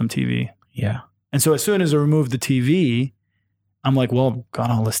watch some TV. Yeah. And so as soon as I removed the TV, I'm like, well, I've got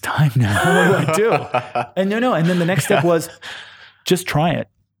all this time now. What do I do? And no. And then the next step was just try it.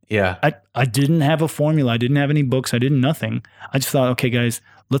 Yeah. I didn't have a formula. I didn't have any books. I didn't nothing. I just thought, okay, guys,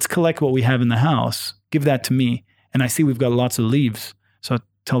 let's collect what we have in the house. Give that to me. And I see we've got lots of leaves. So I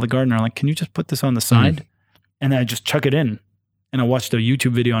tell the gardener, I'm like, can you just put this on the side? And then I just chuck it in. And I watched a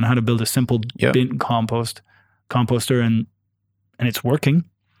YouTube video on how to build a simple bin composter and it's working.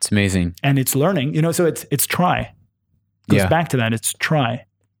 It's amazing. And it's learning, so it's try. Goes back to that. It's try.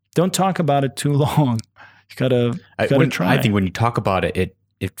 Don't talk about it too long. You gotta try. I think when you talk about it,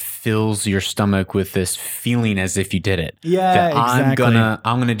 it fills your stomach with this feeling as if you did it. Yeah, that exactly.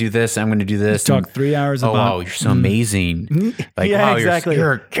 I'm gonna do this. I'm gonna do this. You talk 3 hours about. Oh, wow, you're so amazing. Like, wow, exactly.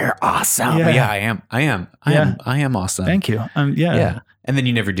 You're awesome. Yeah, I am awesome. Thank you. Yeah. And then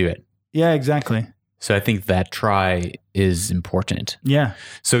you never do it. Yeah, exactly. So I think that try is important. Yeah.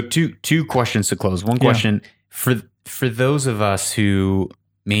 So two questions to close. One question for those of us who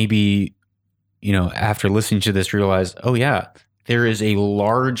maybe, after listening to this realize, oh yeah, there is a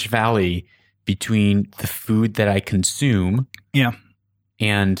large valley between the food that I consume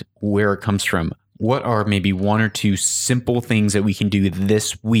and where it comes from. What are maybe one or two simple things that we can do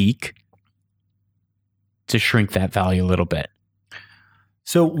this week to shrink that valley a little bit?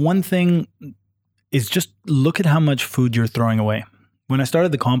 So one thing is just look at how much food you're throwing away. When I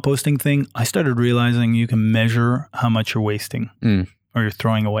started the composting thing, I started realizing you can measure how much you're wasting or you're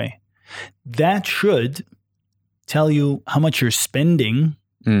throwing away. That should tell you how much you're spending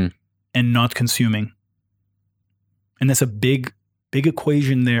and not consuming. And that's a big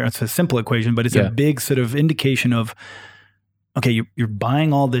equation there. It's a simple equation, but it's a big sort of indication of, okay, you're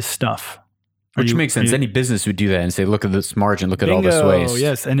buying all this stuff. Which makes sense. Any business would do that and say, look at this margin, look at all this waste.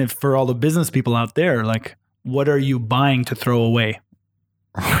 Yes. And if for all the business people out there, like, what are you buying to throw away?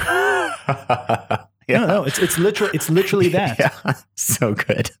 No, it's literally that. Yeah, so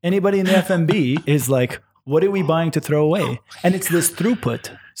good. Anybody in the FMB is like, what are we buying to throw away? And it's this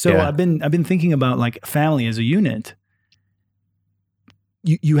throughput. So I've been thinking about like family as a unit.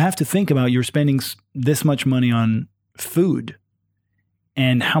 You have to think about you're spending this much money on food.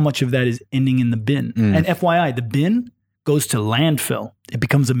 And how much of that is ending in the bin. And FYI, the bin goes to landfill. It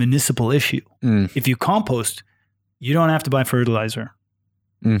becomes a municipal issue. If you compost, you don't have to buy fertilizer.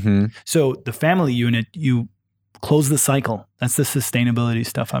 So the family unit, you close the cycle. That's the sustainability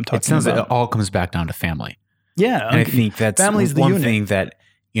stuff I'm talking about. It sounds like it all comes back down to family. Yeah. And I think that's one thing that,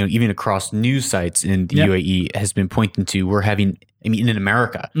 even across news sites in the UAE has been pointing to. We're having, in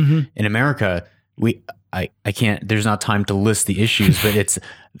America, I can't, there's not time to list the issues, but it's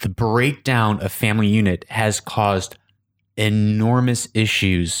the breakdown of family unit has caused enormous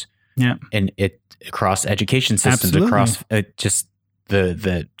issues and it across education systems, across just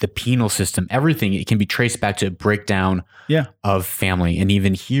the penal system, everything. It can be traced back to a breakdown of family. And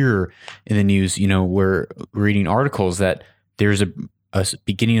even here in the news, we're reading articles that there's a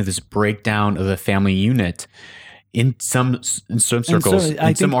beginning of this breakdown of the family unit. In some circles,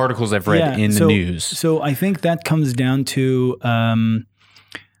 in some articles I've read in the news. So I think that comes down to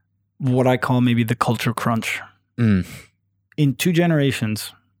what I call maybe the culture crunch. In 2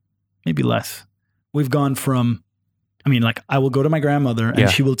 generations, maybe less, we've gone from I mean, like I will go to my grandmother and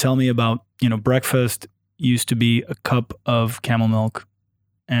she will tell me about, breakfast used to be a cup of camel milk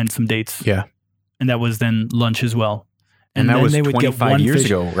and some dates. Yeah. And that was then lunch as well. And that was 25 years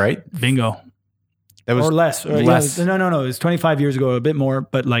ago, right? Bingo. That was or less. Less. No. It was 25 years ago, a bit more.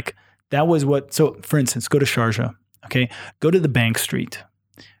 But like that was what. So for instance, go to Sharjah. Okay. Go to the Bank Street.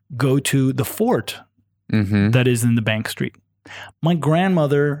 Go to the fort that is in the Bank Street. My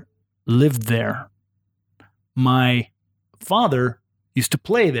grandmother lived there. My father used to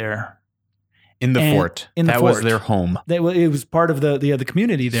play there. In the fort. That was their home. It was part of the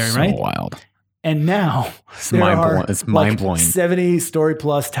community there, right? So wild. And now it's mind-blowing. 70-story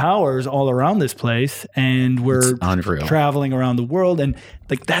plus towers all around this place, and we're traveling around the world, and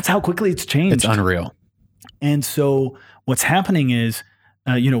like that's how quickly it's changed. It's unreal. And so what's happening is,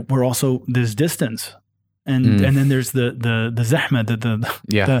 we're also there's distance, and then there's the zahma,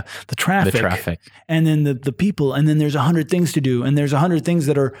 the traffic, and then the people, and then there's 100 things to do, and there's 100 things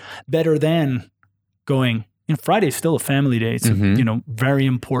that are better than going. Friday's still a family day. It's very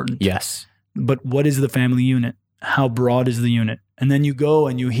important. Yes. But what is the family unit? How broad is the unit? And then you go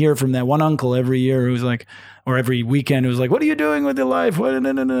and you hear from that one uncle every year who's like, or every weekend who's like, what are you doing with your life? What?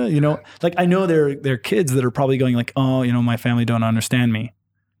 Like I know there are kids that are probably going like, oh, my family don't understand me.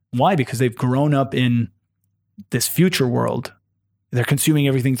 Why? Because they've grown up in this future world. They're consuming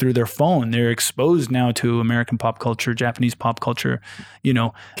everything through their phone. They're exposed now to American pop culture, Japanese pop culture,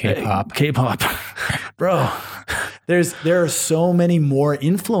 K-pop. Bro, there are so many more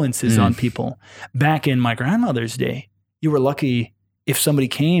influences on people. Back in my grandmother's day, you were lucky if somebody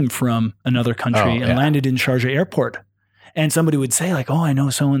came from another country and landed in Sharjah airport. And somebody would say like, oh, I know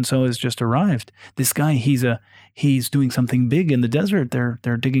so-and-so has just arrived. This guy, he's doing something big in the desert.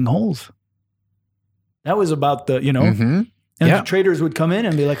 They're digging holes. That was about the, And the traders would come in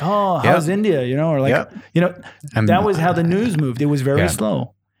and be like, oh, how's India? That was how the news moved. It was very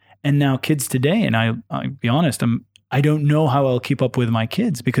slow. And now kids today, and I'll be honest, I don't know how I'll keep up with my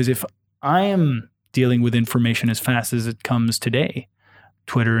kids, because if I am dealing with information as fast as it comes today,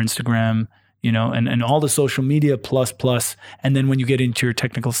 Twitter, Instagram, and all the social media plus, and then when you get into your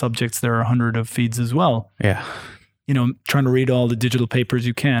technical subjects, there are 100 of feeds as well. Yeah. Trying to read all the digital papers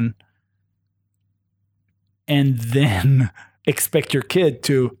you can. And then expect your kid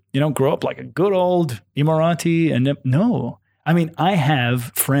to, grow up like a good old Emirati. And no, I mean, I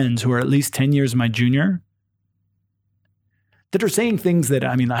have friends who are at least 10 years my junior that are saying things that,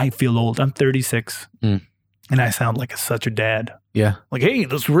 I feel old. I'm 36 and I sound like such a dad. Yeah. Like, hey,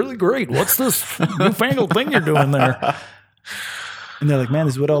 that's really great. What's this newfangled thing you're doing there? And they're like, man,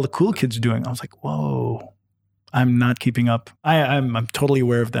 this is what all the cool kids are doing. I was like, whoa, I'm not keeping up. I'm totally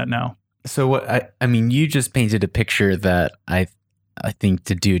aware of that now. So what you just painted a picture that I think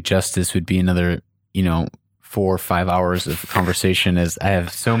to do justice would be another, 4 or 5 hours of conversation, as I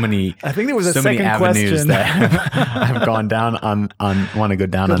have so many. I think there was so many avenues that I've gone down want to go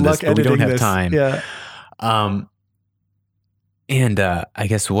down on this, but we don't have time. Yeah. And I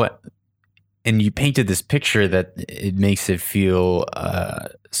guess and you painted this picture that it makes it feel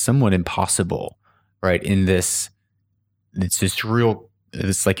somewhat impossible, right? It's just real.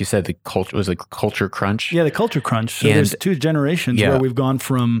 It's like you said, the culture was like culture crunch. Yeah, the culture crunch. So there's 2 generations where we've gone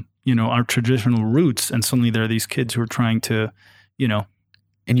from, our traditional roots, and suddenly there are these kids who are trying to,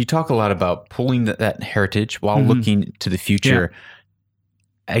 And you talk a lot about pulling that heritage while looking to the future.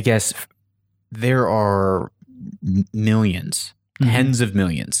 Yeah. I guess there are millions, tens of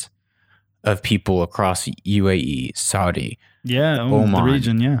millions of people across UAE, Saudi, Oman, the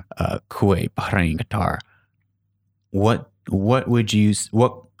region, Kuwait, Bahrain, Qatar. What would you,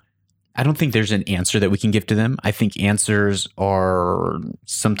 I don't think there's an answer that we can give to them. I think answers are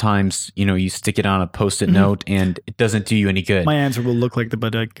sometimes, you stick it on a Post-it note and it doesn't do you any good. My answer will look like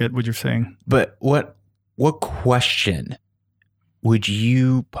but I get what you're saying. But what question would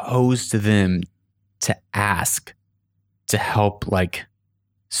you pose to them to ask to help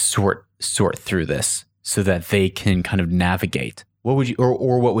sort through this so that they can kind of navigate? What would you,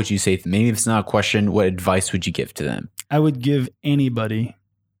 or what would you say to them? Maybe if it's not a question, what advice would you give to them? I would give anybody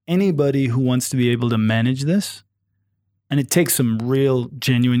who wants to be able to manage this, and it takes some real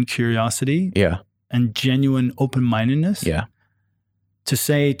genuine curiosity and genuine open-mindedness to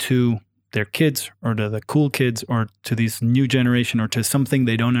say to their kids or to the cool kids or to this new generation or to something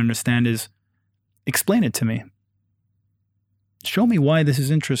they don't understand is, explain it to me. Show me why this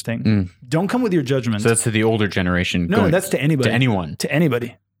is interesting. Don't come with your judgment. So that's to the older generation. No, that's to anybody. To anyone. To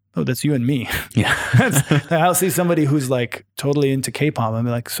anybody. Oh, that's you and me. Yeah. I'll see somebody who's totally into K-pop and be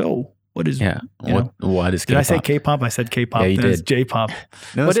like, so What is What is K-pop? Did I say K-pop? I said K-pop. Yeah, you did. J-pop.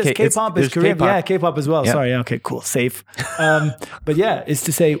 No, What is K-pop? Is Korean? K-pop. Yeah, K-pop as well. Yep. Sorry. Okay, cool. Safe. But yeah, it's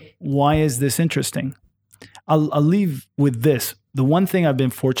to say, why is this interesting? I'll leave with this. The one thing I've been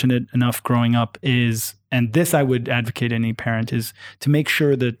fortunate enough growing up is, and this I would advocate any parent, is to make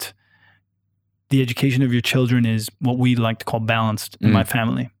sure that the education of your children is what we like to call balanced in my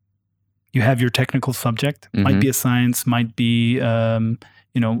family. You have your technical subject, might be a science, might be,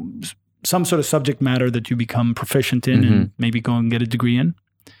 some sort of subject matter that you become proficient in and maybe go and get a degree in.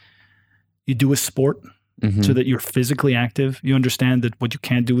 You do a sport so that you're physically active. You understand that what you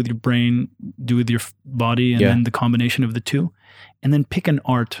can't do with your brain, do with your body, and then the combination of the two. And then pick an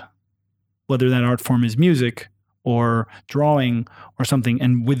art, whether that art form is music or drawing or something.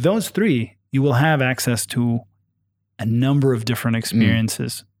 And with those three, you will have access to a number of different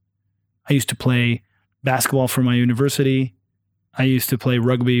experiences. I used to play basketball for my university. I used to play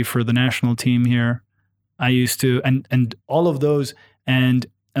rugby for the national team here. I used to, and all of those, and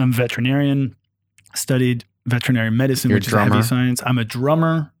I'm veterinarian, studied veterinary medicine, You're which is a heavy science. I'm a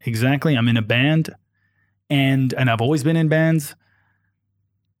drummer, exactly. I'm in a band, and I've always been in bands.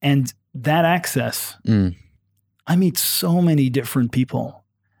 And that access, I meet so many different people.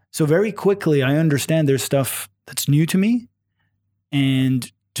 So very quickly, I understand there's stuff that's new to me, and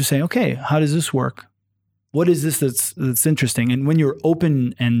to say, okay, how does this work? What is this that's interesting? And when you're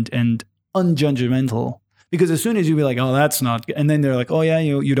open and unjudgmental, because as soon as you be like, oh, that's not, and then they're like, oh yeah,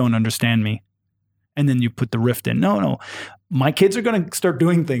 you don't understand me. And then you put the rift in. No, my kids are going to start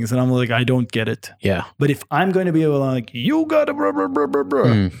doing things. And I'm like, I don't get it. Yeah. But if I'm going to be able to like, you got to blah, blah, blah, blah, blah.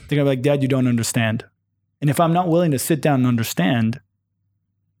 They're going to be like, Dad, you don't understand. And if I'm not willing to sit down and understand,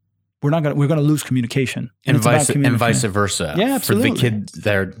 we're going to lose communication. And vice versa. Yeah, absolutely. For the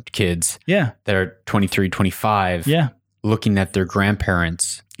kids that are 23, 25, looking at their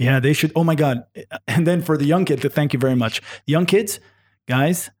grandparents. Yeah, they should. Oh my God. And then for the young kid, thank you very much. Young kids,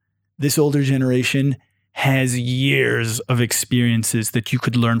 guys, this older generation has years of experiences that you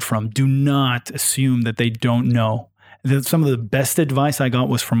could learn from. Do not assume that they don't know. Some of the best advice I got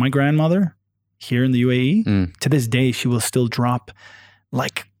was from my grandmother here in the UAE. To this day, she will still drop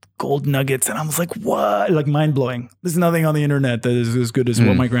like gold nuggets. And I was like, what? Like mind blowing. There's nothing on the internet that is as good as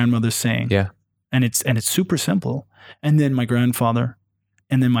what my grandmother's saying. Yeah. And it's super simple. And then my grandfather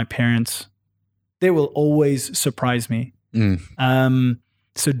and then my parents, they will always surprise me.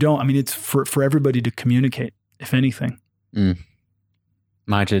 So it's for everybody to communicate, if anything.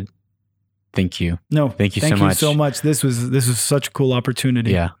 Majid, thank you. No, thank you so much. Thank you so much. This was such a cool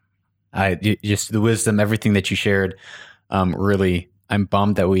opportunity. Yeah. Just the wisdom, everything that you shared, really, I'm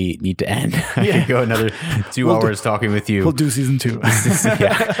bummed that we need to end. I could go another 2 hours talking with you. We'll do season 2.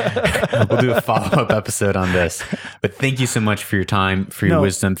 We'll do a follow-up episode on this. But thank you so much for your time, for your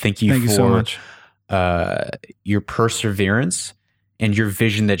wisdom. Thank you for so much. Your perseverance and your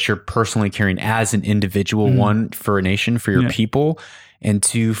vision that you're personally carrying as an individual, one, for a nation, for your people, and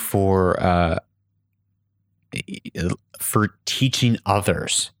two, for teaching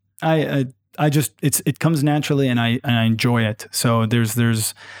others. I just it comes naturally, and I enjoy it. So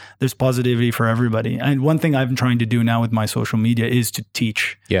there's positivity for everybody. And one thing I've been trying to do now with my social media is to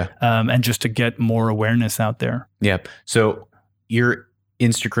teach, and just to get more awareness out there. Yeah. So your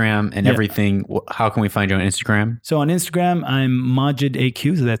Instagram and everything. How can we find you on Instagram? So on Instagram, I'm Majid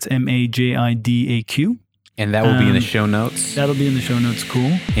AQ. So that's MAJID AQ. And that will be in the show notes. That'll be in the show notes.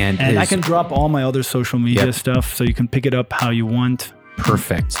 Cool. And I can drop all my other social media stuff, so you can pick it up how you want.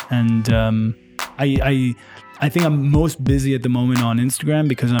 Perfect. And I think I'm most busy at the moment on Instagram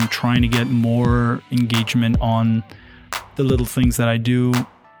because I'm trying to get more engagement on the little things that I do.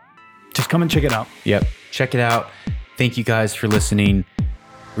 Just come and check it out. Yep. Check it out. Thank you guys for listening.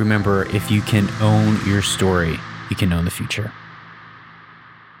 Remember, if you can own your story, you can own the future.